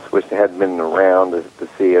 I just wish they hadn't been around to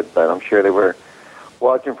see it, but I'm sure they were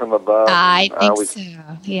watching from above. I think so,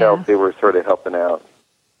 yeah. Felt they were sort of helping out.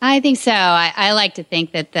 I think so. I like to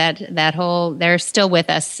think that whole, they're still with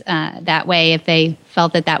us that way if they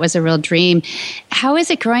felt that was a real dream. How is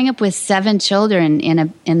it growing up with 7 children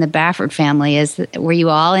in the Baffert family? Were you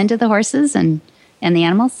all into the horses and the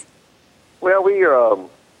animals? Well, we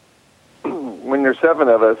when there's 7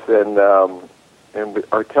 of us, and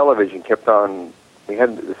our television kept on. We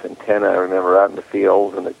had this antenna, I remember, out in the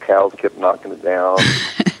fields, and the cows kept knocking it down.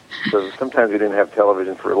 So sometimes we didn't have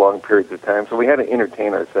television for long periods of time, so we had to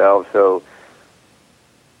entertain ourselves. So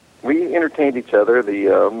we entertained each other,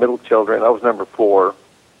 the middle children. I was number 4,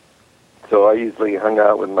 so I usually hung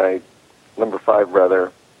out with my number 5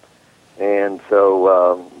 brother. And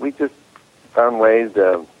so we just found ways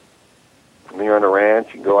to, when you're on a ranch,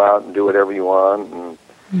 you can go out and do whatever you want.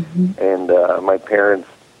 And my parents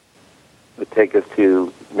would take us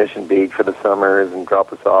to Mission Beach for the summers and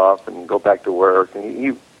drop us off and go back to work. And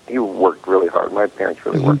he worked really hard. My parents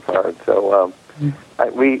really worked hard. So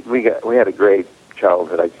we had a great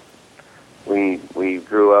childhood. We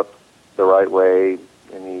grew up the right way,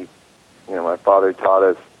 and my father taught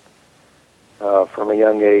us from a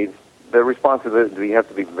young age the responsibility. You have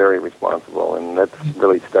to be very responsible, and that's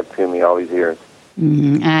really stuck to me all these years.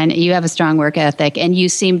 Mm-hmm. And you have a strong work ethic, and you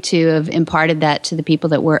seem to have imparted that to the people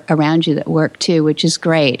that were around you that work too, which is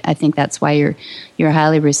great. I think that's why you're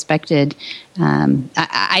highly respected.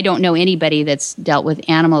 I don't know anybody that's dealt with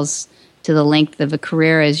animals to the length of a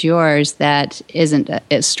career as yours that isn't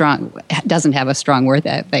as strong, doesn't have a strong work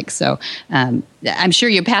ethic. So I'm sure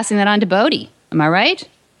you're passing that on to Bodie. Am I right?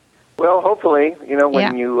 Well, hopefully,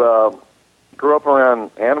 when you grow up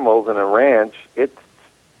around animals in a ranch, it's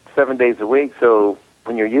 7 days a week, so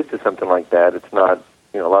when you're used to something like that, it's not,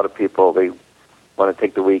 a lot of people, they want to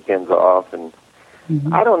take the weekends off, and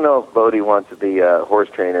I don't know if Bodie wants to be a horse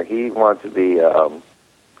trainer. He wants to be a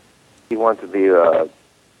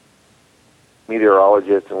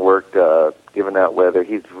meteorologist and work giving out weather.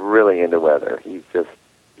 He's really into weather.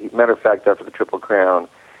 Matter of fact, after the Triple Crown,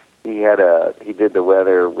 he did the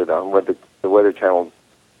weather with the Weather Channel.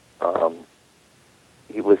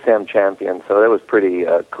 He was Sam Champion, so that was pretty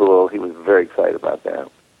cool. He was very excited about that.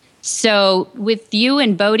 So with you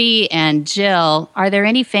and Bodie and Jill, are there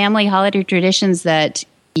any family holiday traditions that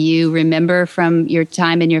you remember from your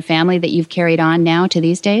time in your family that you've carried on now to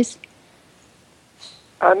these days?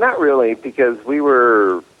 Not really, because we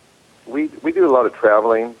do a lot of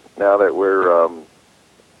traveling now that we're,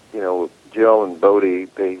 Jill and Bodie,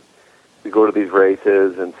 we go to these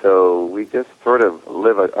races, and so we just sort of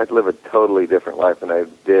live a totally different life than I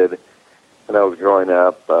did when I was growing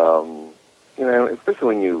up. Especially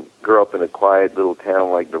when you grow up in a quiet little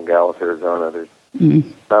town like Nogales, Arizona, there's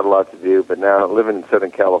not a lot to do. But now living in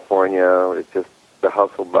Southern California, it's just the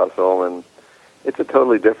hustle bustle, and it's a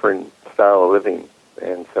totally different style of living.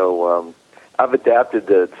 And so I've adapted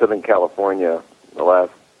to Southern California the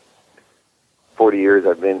last 40 years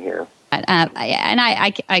I've been here.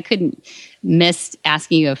 I couldn't miss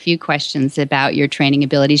asking you a few questions about your training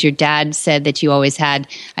abilities. Your dad said that you always had,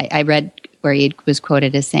 I read where he was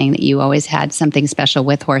quoted as saying that you always had something special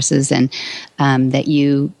with horses, and that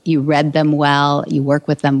you read them well, you work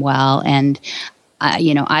with them well. And,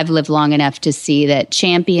 I've lived long enough to see that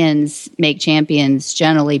champions make champions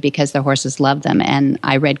generally because their horses love them. And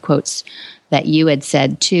I read quotes that you had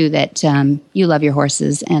said, too, that you love your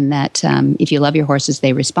horses, and that if you love your horses,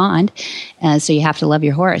 they respond. So you have to love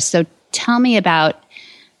your horse. So tell me about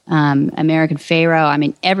American Pharoah. I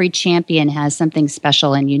mean, every champion has something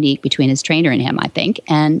special and unique between his trainer and him, I think.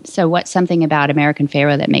 And so what's something about American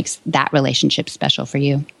Pharoah that makes that relationship special for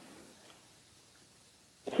you?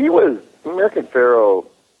 American Pharoah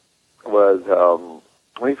was,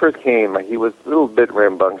 when he first came, he was a little bit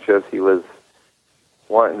rambunctious. He was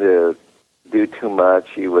wanting to do too much.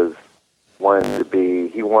 He wanted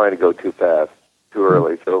to go too fast, too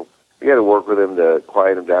early. So we had to work with him to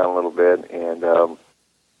quiet him down a little bit. And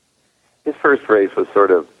his first race was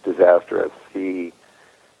sort of disastrous. He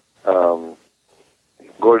going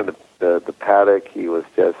to the paddock, he was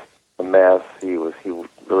just a mess. He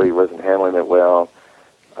really wasn't handling it well.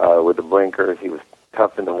 With the blinkers, he was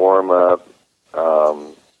tough in the warm up.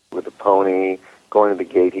 With the pony, going to the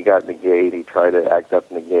gate, he got in the gate. He tried to act up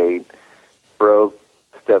in the gate, broke,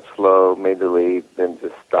 stepped slow, made the lead, then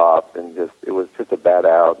just stopped, and it was just a bad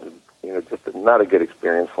out. Just not a good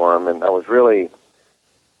experience for him. And I was really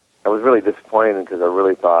disappointed because I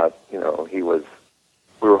really thought, we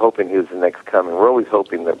were hoping he was the next coming. We're always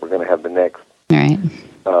hoping that we're going to have the next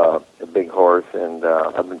a big horse, and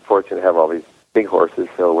I've been fortunate to have all these big horses,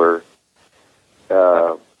 so we're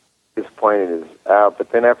disappointed he's out.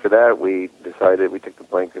 But then after that, we decided, we took the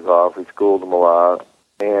blinkers off, we schooled him a lot,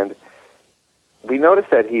 and we noticed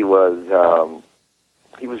that he was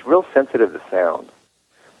real sensitive to sound.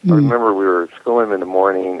 I remember we were schooling him in the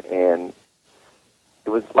morning, and it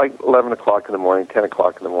was like 11 o'clock in the morning, 10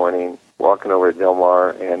 o'clock in the morning, walking over to Del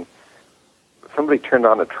Mar, and somebody turned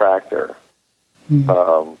on a tractor,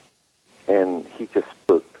 and he just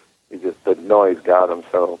spooked. The noise got him,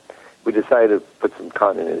 so we decided to put some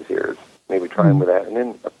cotton in his ears, maybe try him with that. And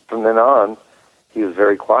then from then on, he was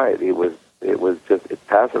very quiet. It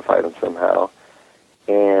pacified him somehow.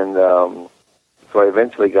 And so I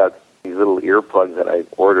eventually got these little earplugs that I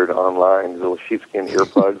ordered online, these little sheepskin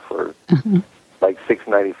earplugs for like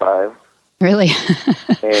 $6.95. Really?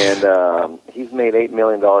 And he's made $8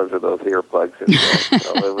 million of those earplugs since then,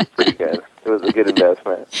 so it was pretty good. It was a good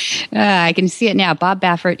investment. I can see it now. Bob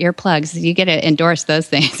Baffert earplugs. You get to endorse those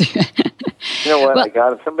things. You know what? Well, I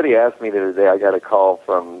got it. Somebody asked me the other day. I got a call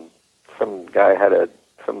from some guy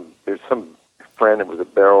there's some friend that was a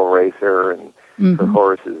barrel racer, and her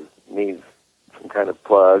horses needs some kind of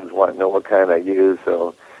plugs. Want to know what kind I use,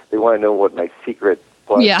 so they want to know what my secret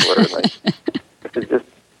plugs were. Like, it's just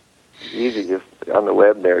easy, just on the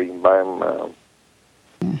web there. You can buy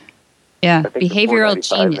them. Behavioral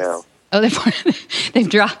genius. Now. Oh, they've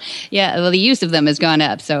dropped. Yeah, well, the use of them has gone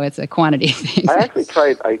up, so it's a quantity thing. I actually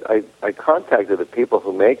tried. I contacted the people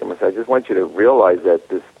who make them. I said, I just want you to realize that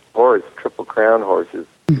this horse, Triple Crown horse, is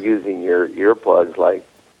using your earplugs,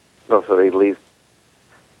 so they at least.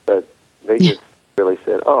 But they just really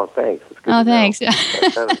said, "Oh, thanks." It's good thanks.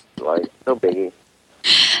 Kind of no biggie.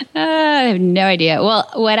 I have no idea. Well,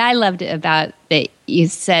 what I loved about that you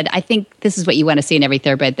said, I think this is what you want to see in every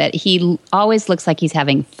thoroughbred, that he always looks like he's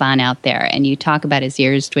having fun out there. And you talk about his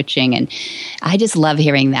ears twitching. And I just love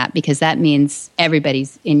hearing that, because that means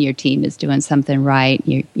everybody's in your team is doing something right.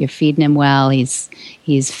 You're feeding him well. He's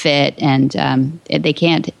fit, and they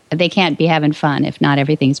can't be having fun if not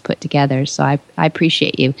everything's put together. So I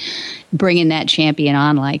appreciate you bringing that champion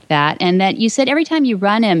on like that. And that you said every time you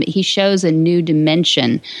run him, he shows a new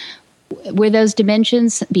dimension. Were those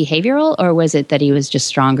dimensions behavioral, or was it that he was just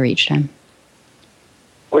stronger each time?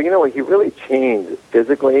 Well, he really changed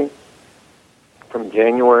physically from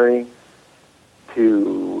January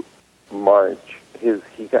to March.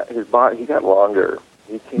 He got longer.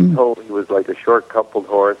 He told he was like a short coupled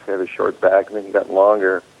horse, had a short back, and then he got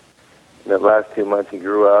longer. In the last 2 months, he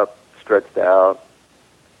grew up, stretched out,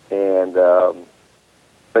 and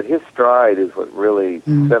but his stride is what really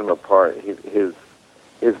set him apart.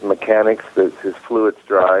 His mechanics, his fluid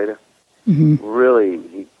stride, really,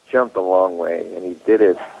 he jumped a long way, and he did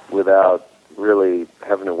it without really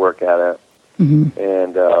having to work at it.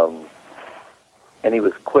 And he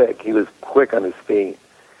was quick. He was quick on his feet.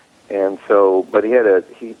 And so, but he had a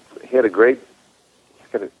great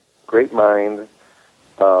mind.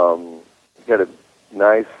 He's got a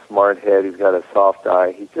nice, smart head. He's got a soft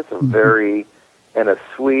eye. He's just a very, and a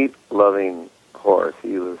sweet, loving horse.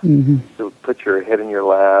 He was, he would put your head in your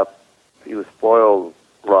lap. He was spoiled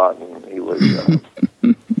rotten. He was,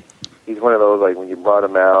 he's one of those, like, when you brought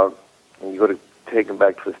him out and you go to take him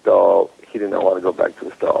back to the stall, he did not want to go back to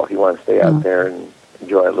the stall. He wanted to stay out there and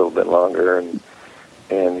enjoy it a little bit longer.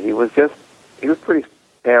 And he was pretty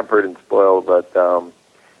pampered and spoiled, but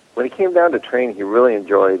when he came down to train, he really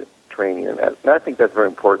enjoyed training. And I think that's very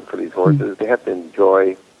important for these horses. They have to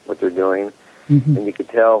enjoy what they're doing. And you could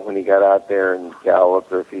tell when he got out there and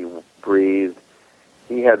galloped, or if he breathed,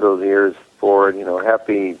 he had those ears forward,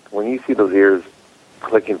 happy. When you see those ears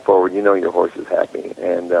clicking forward, you know your horse is happy.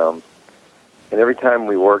 And every time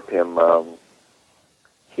we worked him,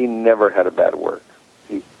 he never had a bad work.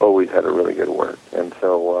 He always had a really good work. And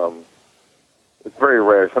so it's very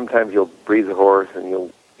rare. Sometimes you'll breeze a horse and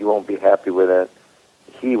you won't be happy with it.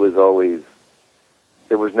 He was always,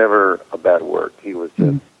 there was never a bad work. He was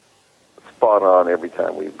just spot on every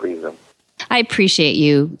time we breeze him. I appreciate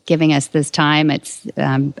you giving us this time. It's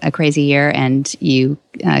a crazy year, and you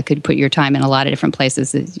could put your time in a lot of different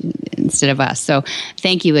places instead of us. So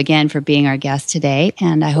thank you again for being our guest today,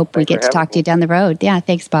 and I hope we get to talk to you down the road. Yeah,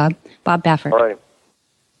 thanks, Bob. Bob Baffert. All right.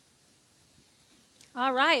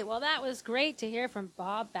 All right. Well, that was great to hear from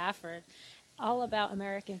Bob Baffert, all about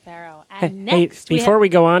American Pharoah. And next, before we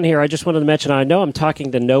go on here, I just wanted to mention, I know I'm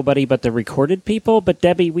talking to nobody but the recorded people, but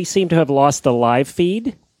Debbie, we seem to have lost the live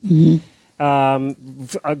feed. A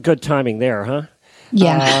good timing there, huh?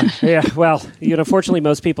 Yeah. Yeah. Well, fortunately,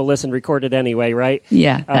 most people listen recorded anyway, right?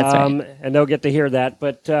 Yeah, that's right. And they'll get to hear that.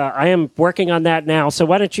 But I am working on that now. So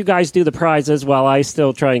why don't you guys do the prizes while I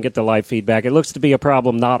still try and get the live feedback? It looks to be a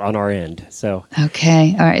problem not on our end. So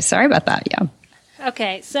okay. All right. Sorry about that. Yeah.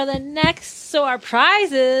 Okay, so our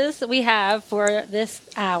prizes we have for this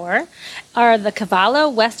hour are the Cavallo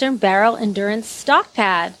Western Barrel Endurance Stock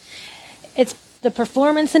Pad. It's the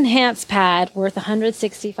Performance Enhanced Pad worth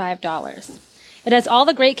 $165. It has all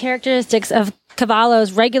the great characteristics of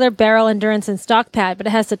Cavallo's regular barrel endurance and stock pad, but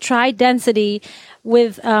it has the tri-density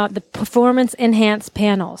with the Performance Enhanced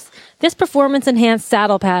panels. This Performance Enhanced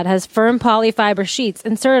saddle pad has firm polyfiber sheets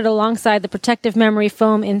inserted alongside the protective memory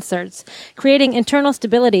foam inserts, creating internal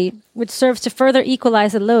stability, which serves to further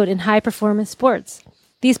equalize the load in high-performance sports.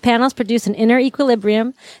 These panels produce an inner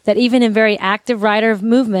equilibrium that even in very active rider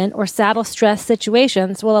movement or saddle stress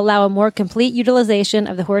situations will allow a more complete utilization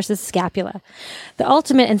of the horse's scapula. The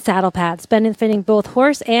ultimate in saddle pads, benefiting both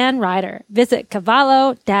horse and rider. Visit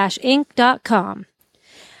cavallo-inc.com.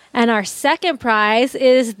 And our second prize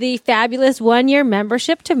is the fabulous 1-year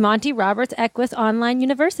membership to Monty Roberts Equus Online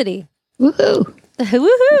University. Woohoo!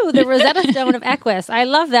 Woohoo! The Rosetta Stone of Equus. I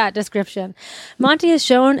love that description. Monty has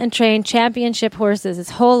shown and trained championship horses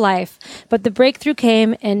his whole life, but the breakthrough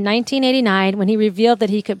came in 1989 when he revealed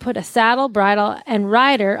that he could put a saddle, bridle, and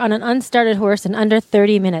rider on an unstarted horse in under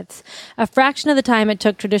 30 minutes, a fraction of the time it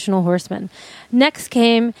took traditional horsemen. Next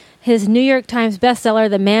came his New York Times bestseller,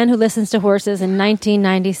 The Man Who Listens to Horses, in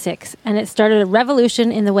 1996, and it started a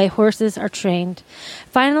revolution in the way horses are trained.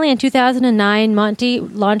 Finally, in 2009, Monty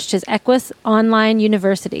launched his Equus Online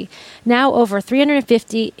University. Now over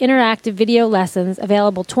 350 interactive video lessons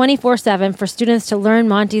available 24/7 for students to learn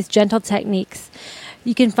Monty's gentle techniques.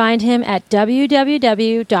 You can find him at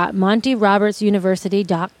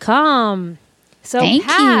www.montyrobertsuniversity.com. So, Thank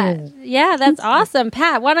Pat, you. Yeah, that's awesome.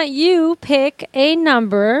 Pat, why don't you pick a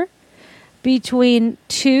number between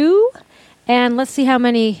 2 and let's see how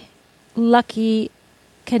many lucky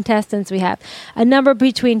contestants we have. A number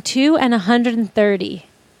between 2 and 130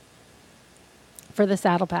 for the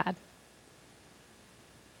saddle pad.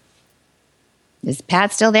 Is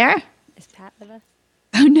Pat still there? Is Pat with us?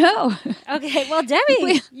 Oh, no. Okay, well,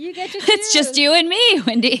 Debbie, you get to choose. It's just you and me,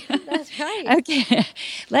 Wendy. That's right. Okay.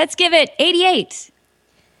 Let's give it 88.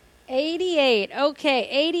 88. Okay,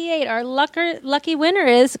 88. Our lucky winner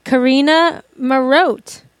is Karina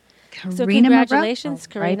Marotte. So congratulations,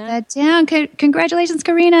 Karina. Write that down. Congratulations,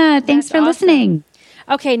 Karina. Thanks for listening.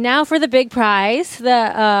 Okay, now for the big prize,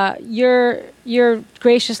 the your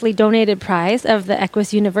graciously donated prize of the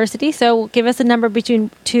Equus University. So give us a number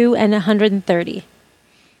between 2 and 130.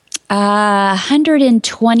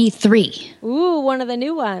 123. Ooh, one of the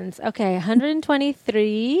new ones. Okay,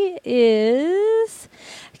 123 is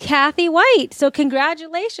Kathy White. So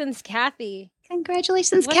congratulations, Kathy.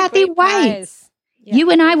 Congratulations, What a Kathy great White. prize.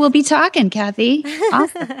 You and I will be talking, Kathy.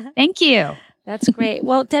 Awesome. Thank you. That's great.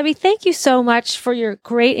 Well, Debbie, thank you so much for your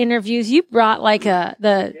great interviews. You brought like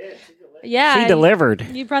she delivered.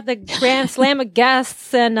 You brought the grand slam of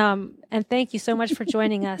guests, and thank you so much for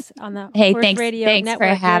joining us on the Horse Radio Network. Thanks for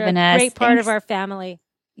having us. Great part of our family.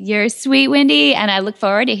 You're sweet, Wendy, and I look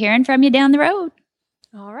forward to hearing from you down the road.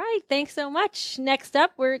 All right. Thanks so much. Next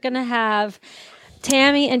up, we're going to have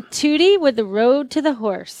Tammy and Tootie with The Road to the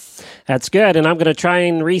Horse. That's good. And I'm going to try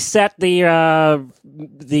and reset the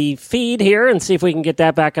feed here and see if we can get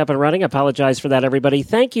that back up and running. I apologize for that, everybody.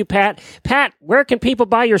 Thank you, Pat. Pat, where can people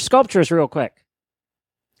buy your sculptures real quick?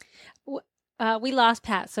 We lost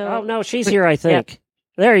Pat. So Oh, no, she's here, I think. Yep.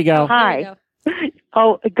 There you go. Hi.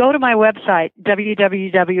 Go to my website,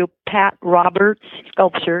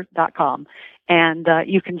 www.patrobertssculpture.com, and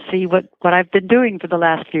you can see what I've been doing for the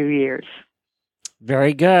last few years.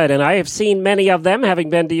 Very good. And I have seen many of them, having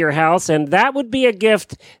been to your house, and that would be a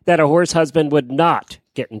gift that a horse husband would not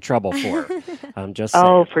get in trouble for. I'm just saying.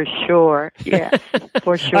 Oh, for sure. Yes,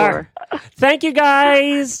 for sure. Right. Thank you,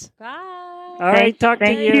 guys. Bye. All right, talk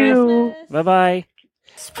to you. Bye-bye.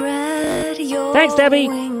 Spread your Thanks, Debbie.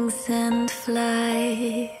 wings and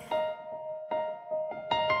fly.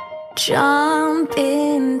 Jump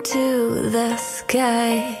into the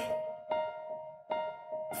sky.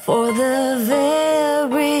 For the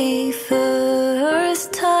very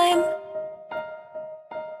first time,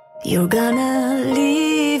 you're gonna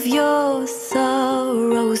leave your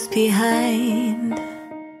sorrows behind.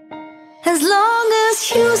 As long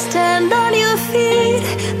as you stand up